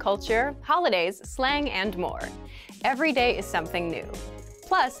 grammar, culture, holidays, slang, and more. Every day is something new.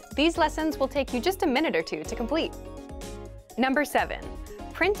 Plus, these lessons will take you just a minute or two to complete. Number 7,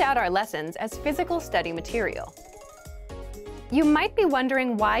 print out our lessons as physical study material. You might be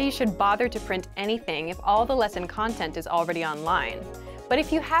wondering why you should bother to print anything if all the lesson content is already online. But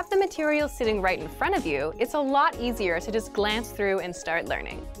if you have the material sitting right in front of you, it's a lot easier to just glance through and start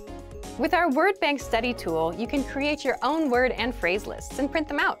learning. With our Word Bank study tool, you can create your own word and phrase lists and print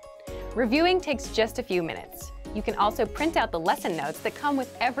them out. Reviewing takes just a few minutes. You can also print out the lesson notes that come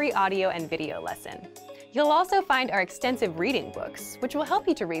with every audio and video lesson. You'll also find our extensive reading books, which will help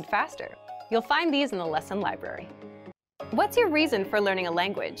you to read faster. You'll find these in the lesson library. What's your reason for learning a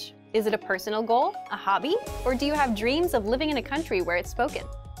language? Is it a personal goal, a hobby, or do you have dreams of living in a country where it's spoken?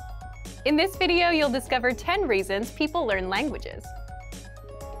 In this video, you'll discover 10 reasons people learn languages.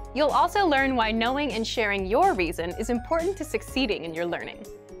 You'll also learn why knowing and sharing your reason is important to succeeding in your learning.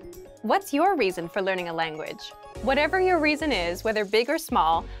 What's your reason for learning a language? Whatever your reason is, whether big or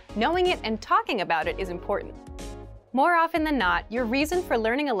small, knowing it and talking about it is important. More often than not, your reason for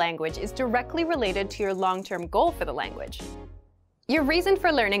learning a language is directly related to your long-term goal for the language. Your reason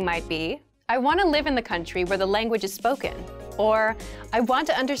for learning might be, I want to live in the country where the language is spoken, or I want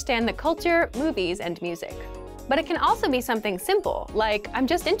to understand the culture, movies, and music. But it can also be something simple, like I'm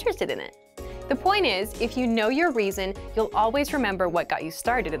just interested in it. The point is, if you know your reason, you'll always remember what got you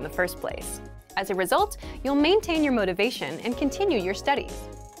started in the first place. As a result, you'll maintain your motivation and continue your studies.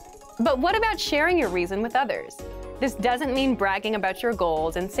 But what about sharing your reason with others? This doesn't mean bragging about your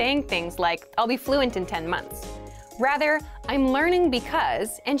goals and saying things like, I'll be fluent in 10 months. Rather, I'm learning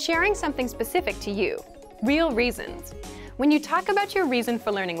because, and sharing something specific to you. Real reasons. When you talk about your reason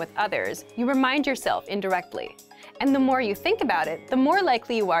for learning with others, you remind yourself indirectly. And the more you think about it, the more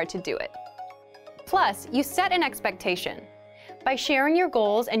likely you are to do it. Plus, you set an expectation. By sharing your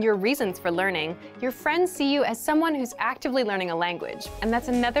goals and your reasons for learning, your friends see you as someone who's actively learning a language, and that's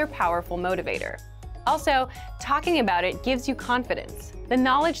another powerful motivator. Also, talking about it gives you confidence, the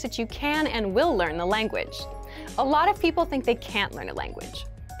knowledge that you can and will learn the language. A lot of people think they can't learn a language.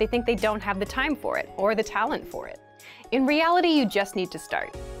 They think they don't have the time for it or the talent for it. In reality, you just need to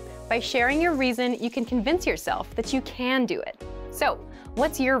start. By sharing your reason, you can convince yourself that you can do it. So,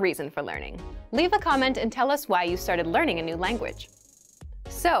 what's your reason for learning? Leave a comment and tell us why you started learning a new language.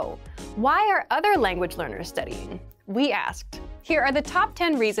 So, why are other language learners studying? We asked. Here are the top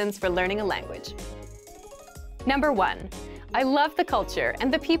 10 reasons for learning a language. Number 1, I love the culture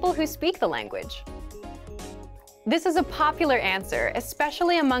and the people who speak the language. This is a popular answer,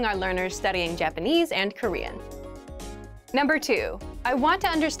 especially among our learners studying Japanese and Korean. Number 2, I want to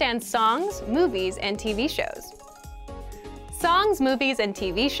understand songs, movies, and TV shows. Songs, movies, and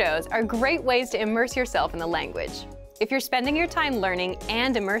TV shows are great ways to immerse yourself in the language. If you're spending your time learning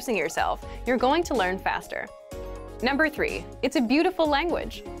and immersing yourself, you're going to learn faster. Number 3, it's a beautiful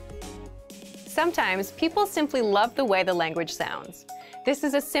language. Sometimes people simply love the way the language sounds. This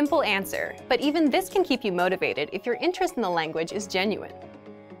is a simple answer, but even this can keep you motivated if your interest in the language is genuine.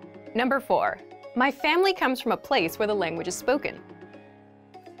 Number 4, my family comes from a place where the language is spoken.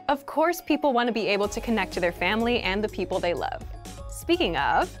 Of course, people want to be able to connect to their family and the people they love. Speaking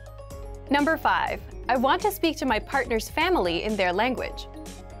of, Number 5, I want to speak to my partner's family in their language.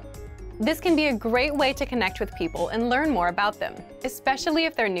 This can be a great way to connect with people and learn more about them, especially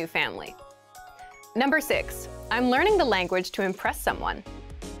if they're new family. Number 6, I'm learning the language to impress someone.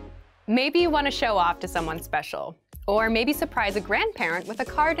 Maybe you want to show off to someone special, or maybe surprise a grandparent with a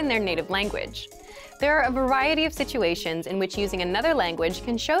card in their native language. There are a variety of situations in which using another language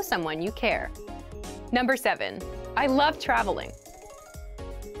can show someone you care. Number 7, I love traveling.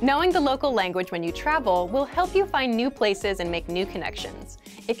 Knowing the local language when you travel will help you find new places and make new connections.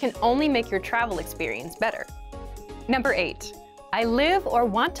 It can only make your travel experience better. Number 8, I live or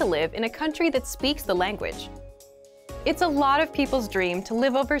want to live in a country that speaks the language. It's a lot of people's dream to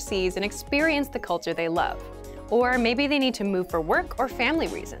live overseas and experience the culture they love. Or maybe they need to move for work or family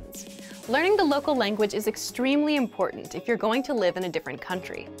reasons. Learning the local language is extremely important if you're going to live in a different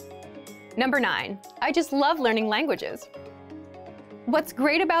country. Number 9, I just love learning languages. What's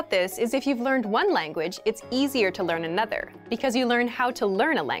great about this is if you've learned one language, it's easier to learn another, because you learn how to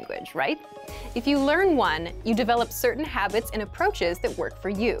learn a language, right? If you learn one, you develop certain habits and approaches that work for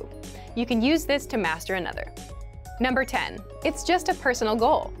you. You can use this to master another. Number 10, it's just a personal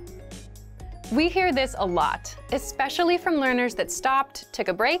goal. We hear this a lot, especially from learners that stopped, took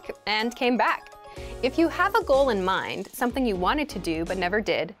a break, and came back. If you have a goal in mind, something you wanted to do but never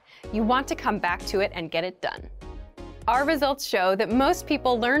did, you want to come back to it and get it done. Our results show that most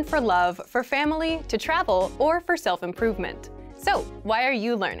people learn for love, for family, to travel, or for self-improvement. So, why are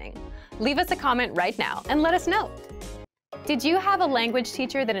you learning? Leave us a comment right now and let us know. Did you have a language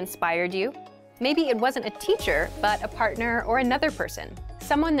teacher that inspired you? Maybe it wasn't a teacher, but a partner or another person,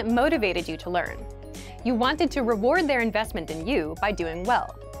 someone that motivated you to learn. You wanted to reward their investment in you by doing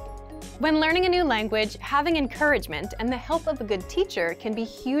well. When learning a new language, having encouragement and the help of a good teacher can be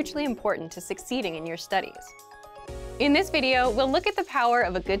hugely important to succeeding in your studies. In this video, we'll look at the power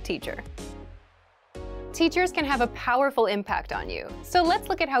of a good teacher. Teachers can have a powerful impact on you, so let's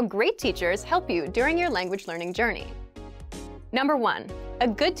look at how great teachers help you during your language learning journey. Number 1, a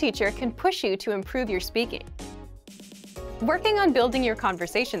good teacher can push you to improve your speaking. Working on building your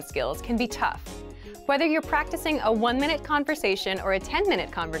conversation skills can be tough. Whether you're practicing a 1-minute conversation or a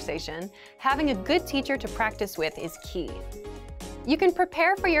 10-minute conversation, having a good teacher to practice with is key. You can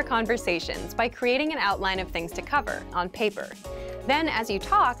prepare for your conversations by creating an outline of things to cover on paper. Then, as you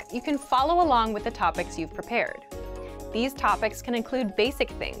talk, you can follow along with the topics you've prepared. These topics can include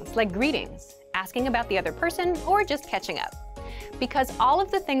basic things like greetings, asking about the other person, or just catching up. Because all of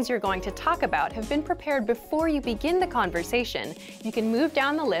the things you're going to talk about have been prepared before you begin the conversation, you can move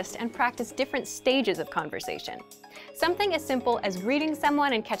down the list and practice different stages of conversation. Something as simple as greeting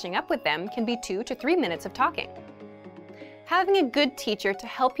someone and catching up with them can be 2 to 3 minutes of talking. Having a good teacher to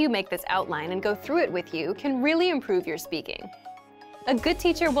help you make this outline and go through it with you can really improve your speaking. A good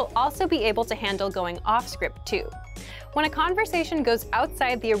teacher will also be able to handle going off script too. When a conversation goes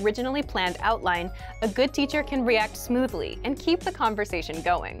outside the originally planned outline, a good teacher can react smoothly and keep the conversation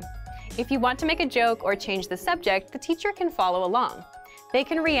going. If you want to make a joke or change the subject, the teacher can follow along. They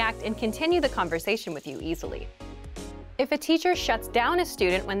can react and continue the conversation with you easily. If a teacher shuts down a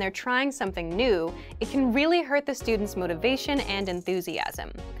student when they're trying something new, it can really hurt the student's motivation and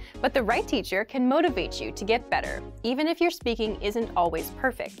enthusiasm. But the right teacher can motivate you to get better, even if your speaking isn't always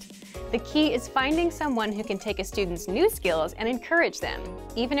perfect. The key is finding someone who can take a student's new skills and encourage them,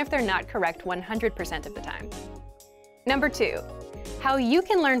 even if they're not correct 100% of the time. Number 2, how you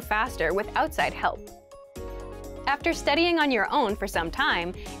can learn faster with outside help. After studying on your own for some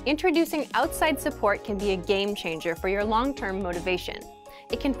time, introducing outside support can be a game changer for your long-term motivation.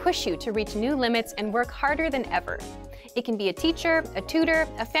 It can push you to reach new limits and work harder than ever. It can be a teacher, a tutor,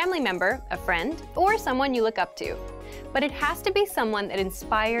 a family member, a friend, or someone you look up to. But it has to be someone that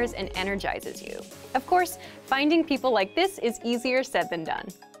inspires and energizes you. Of course, finding people like this is easier said than done.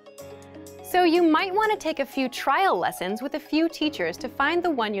 So you might want to take a few trial lessons with a few teachers to find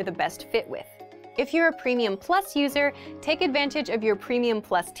the one you're the best fit with. If you're a Premium Plus user, take advantage of your Premium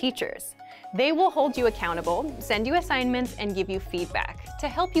Plus teachers. They will hold you accountable, send you assignments, and give you feedback to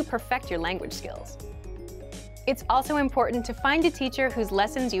help you perfect your language skills. It's also important to find a teacher whose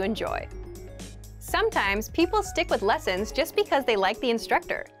lessons you enjoy. Sometimes people stick with lessons just because they like the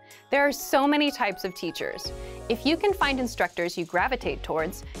instructor. There are so many types of teachers. If you can find instructors you gravitate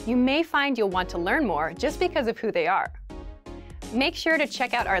towards, you may find you'll want to learn more just because of who they are. Make sure to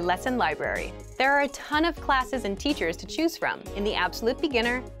check out our lesson library. There are a ton of classes and teachers to choose from in the absolute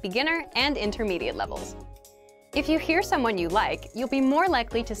beginner, and intermediate levels. If you hear someone you like, you'll be more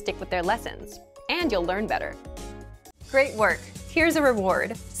likely to stick with their lessons, and you'll learn better. Great work! Here's a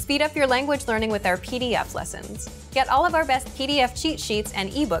reward. Speed up your language learning with our PDF lessons. Get all of our best PDF cheat sheets and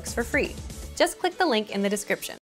ebooks for free. Just click the link in the description.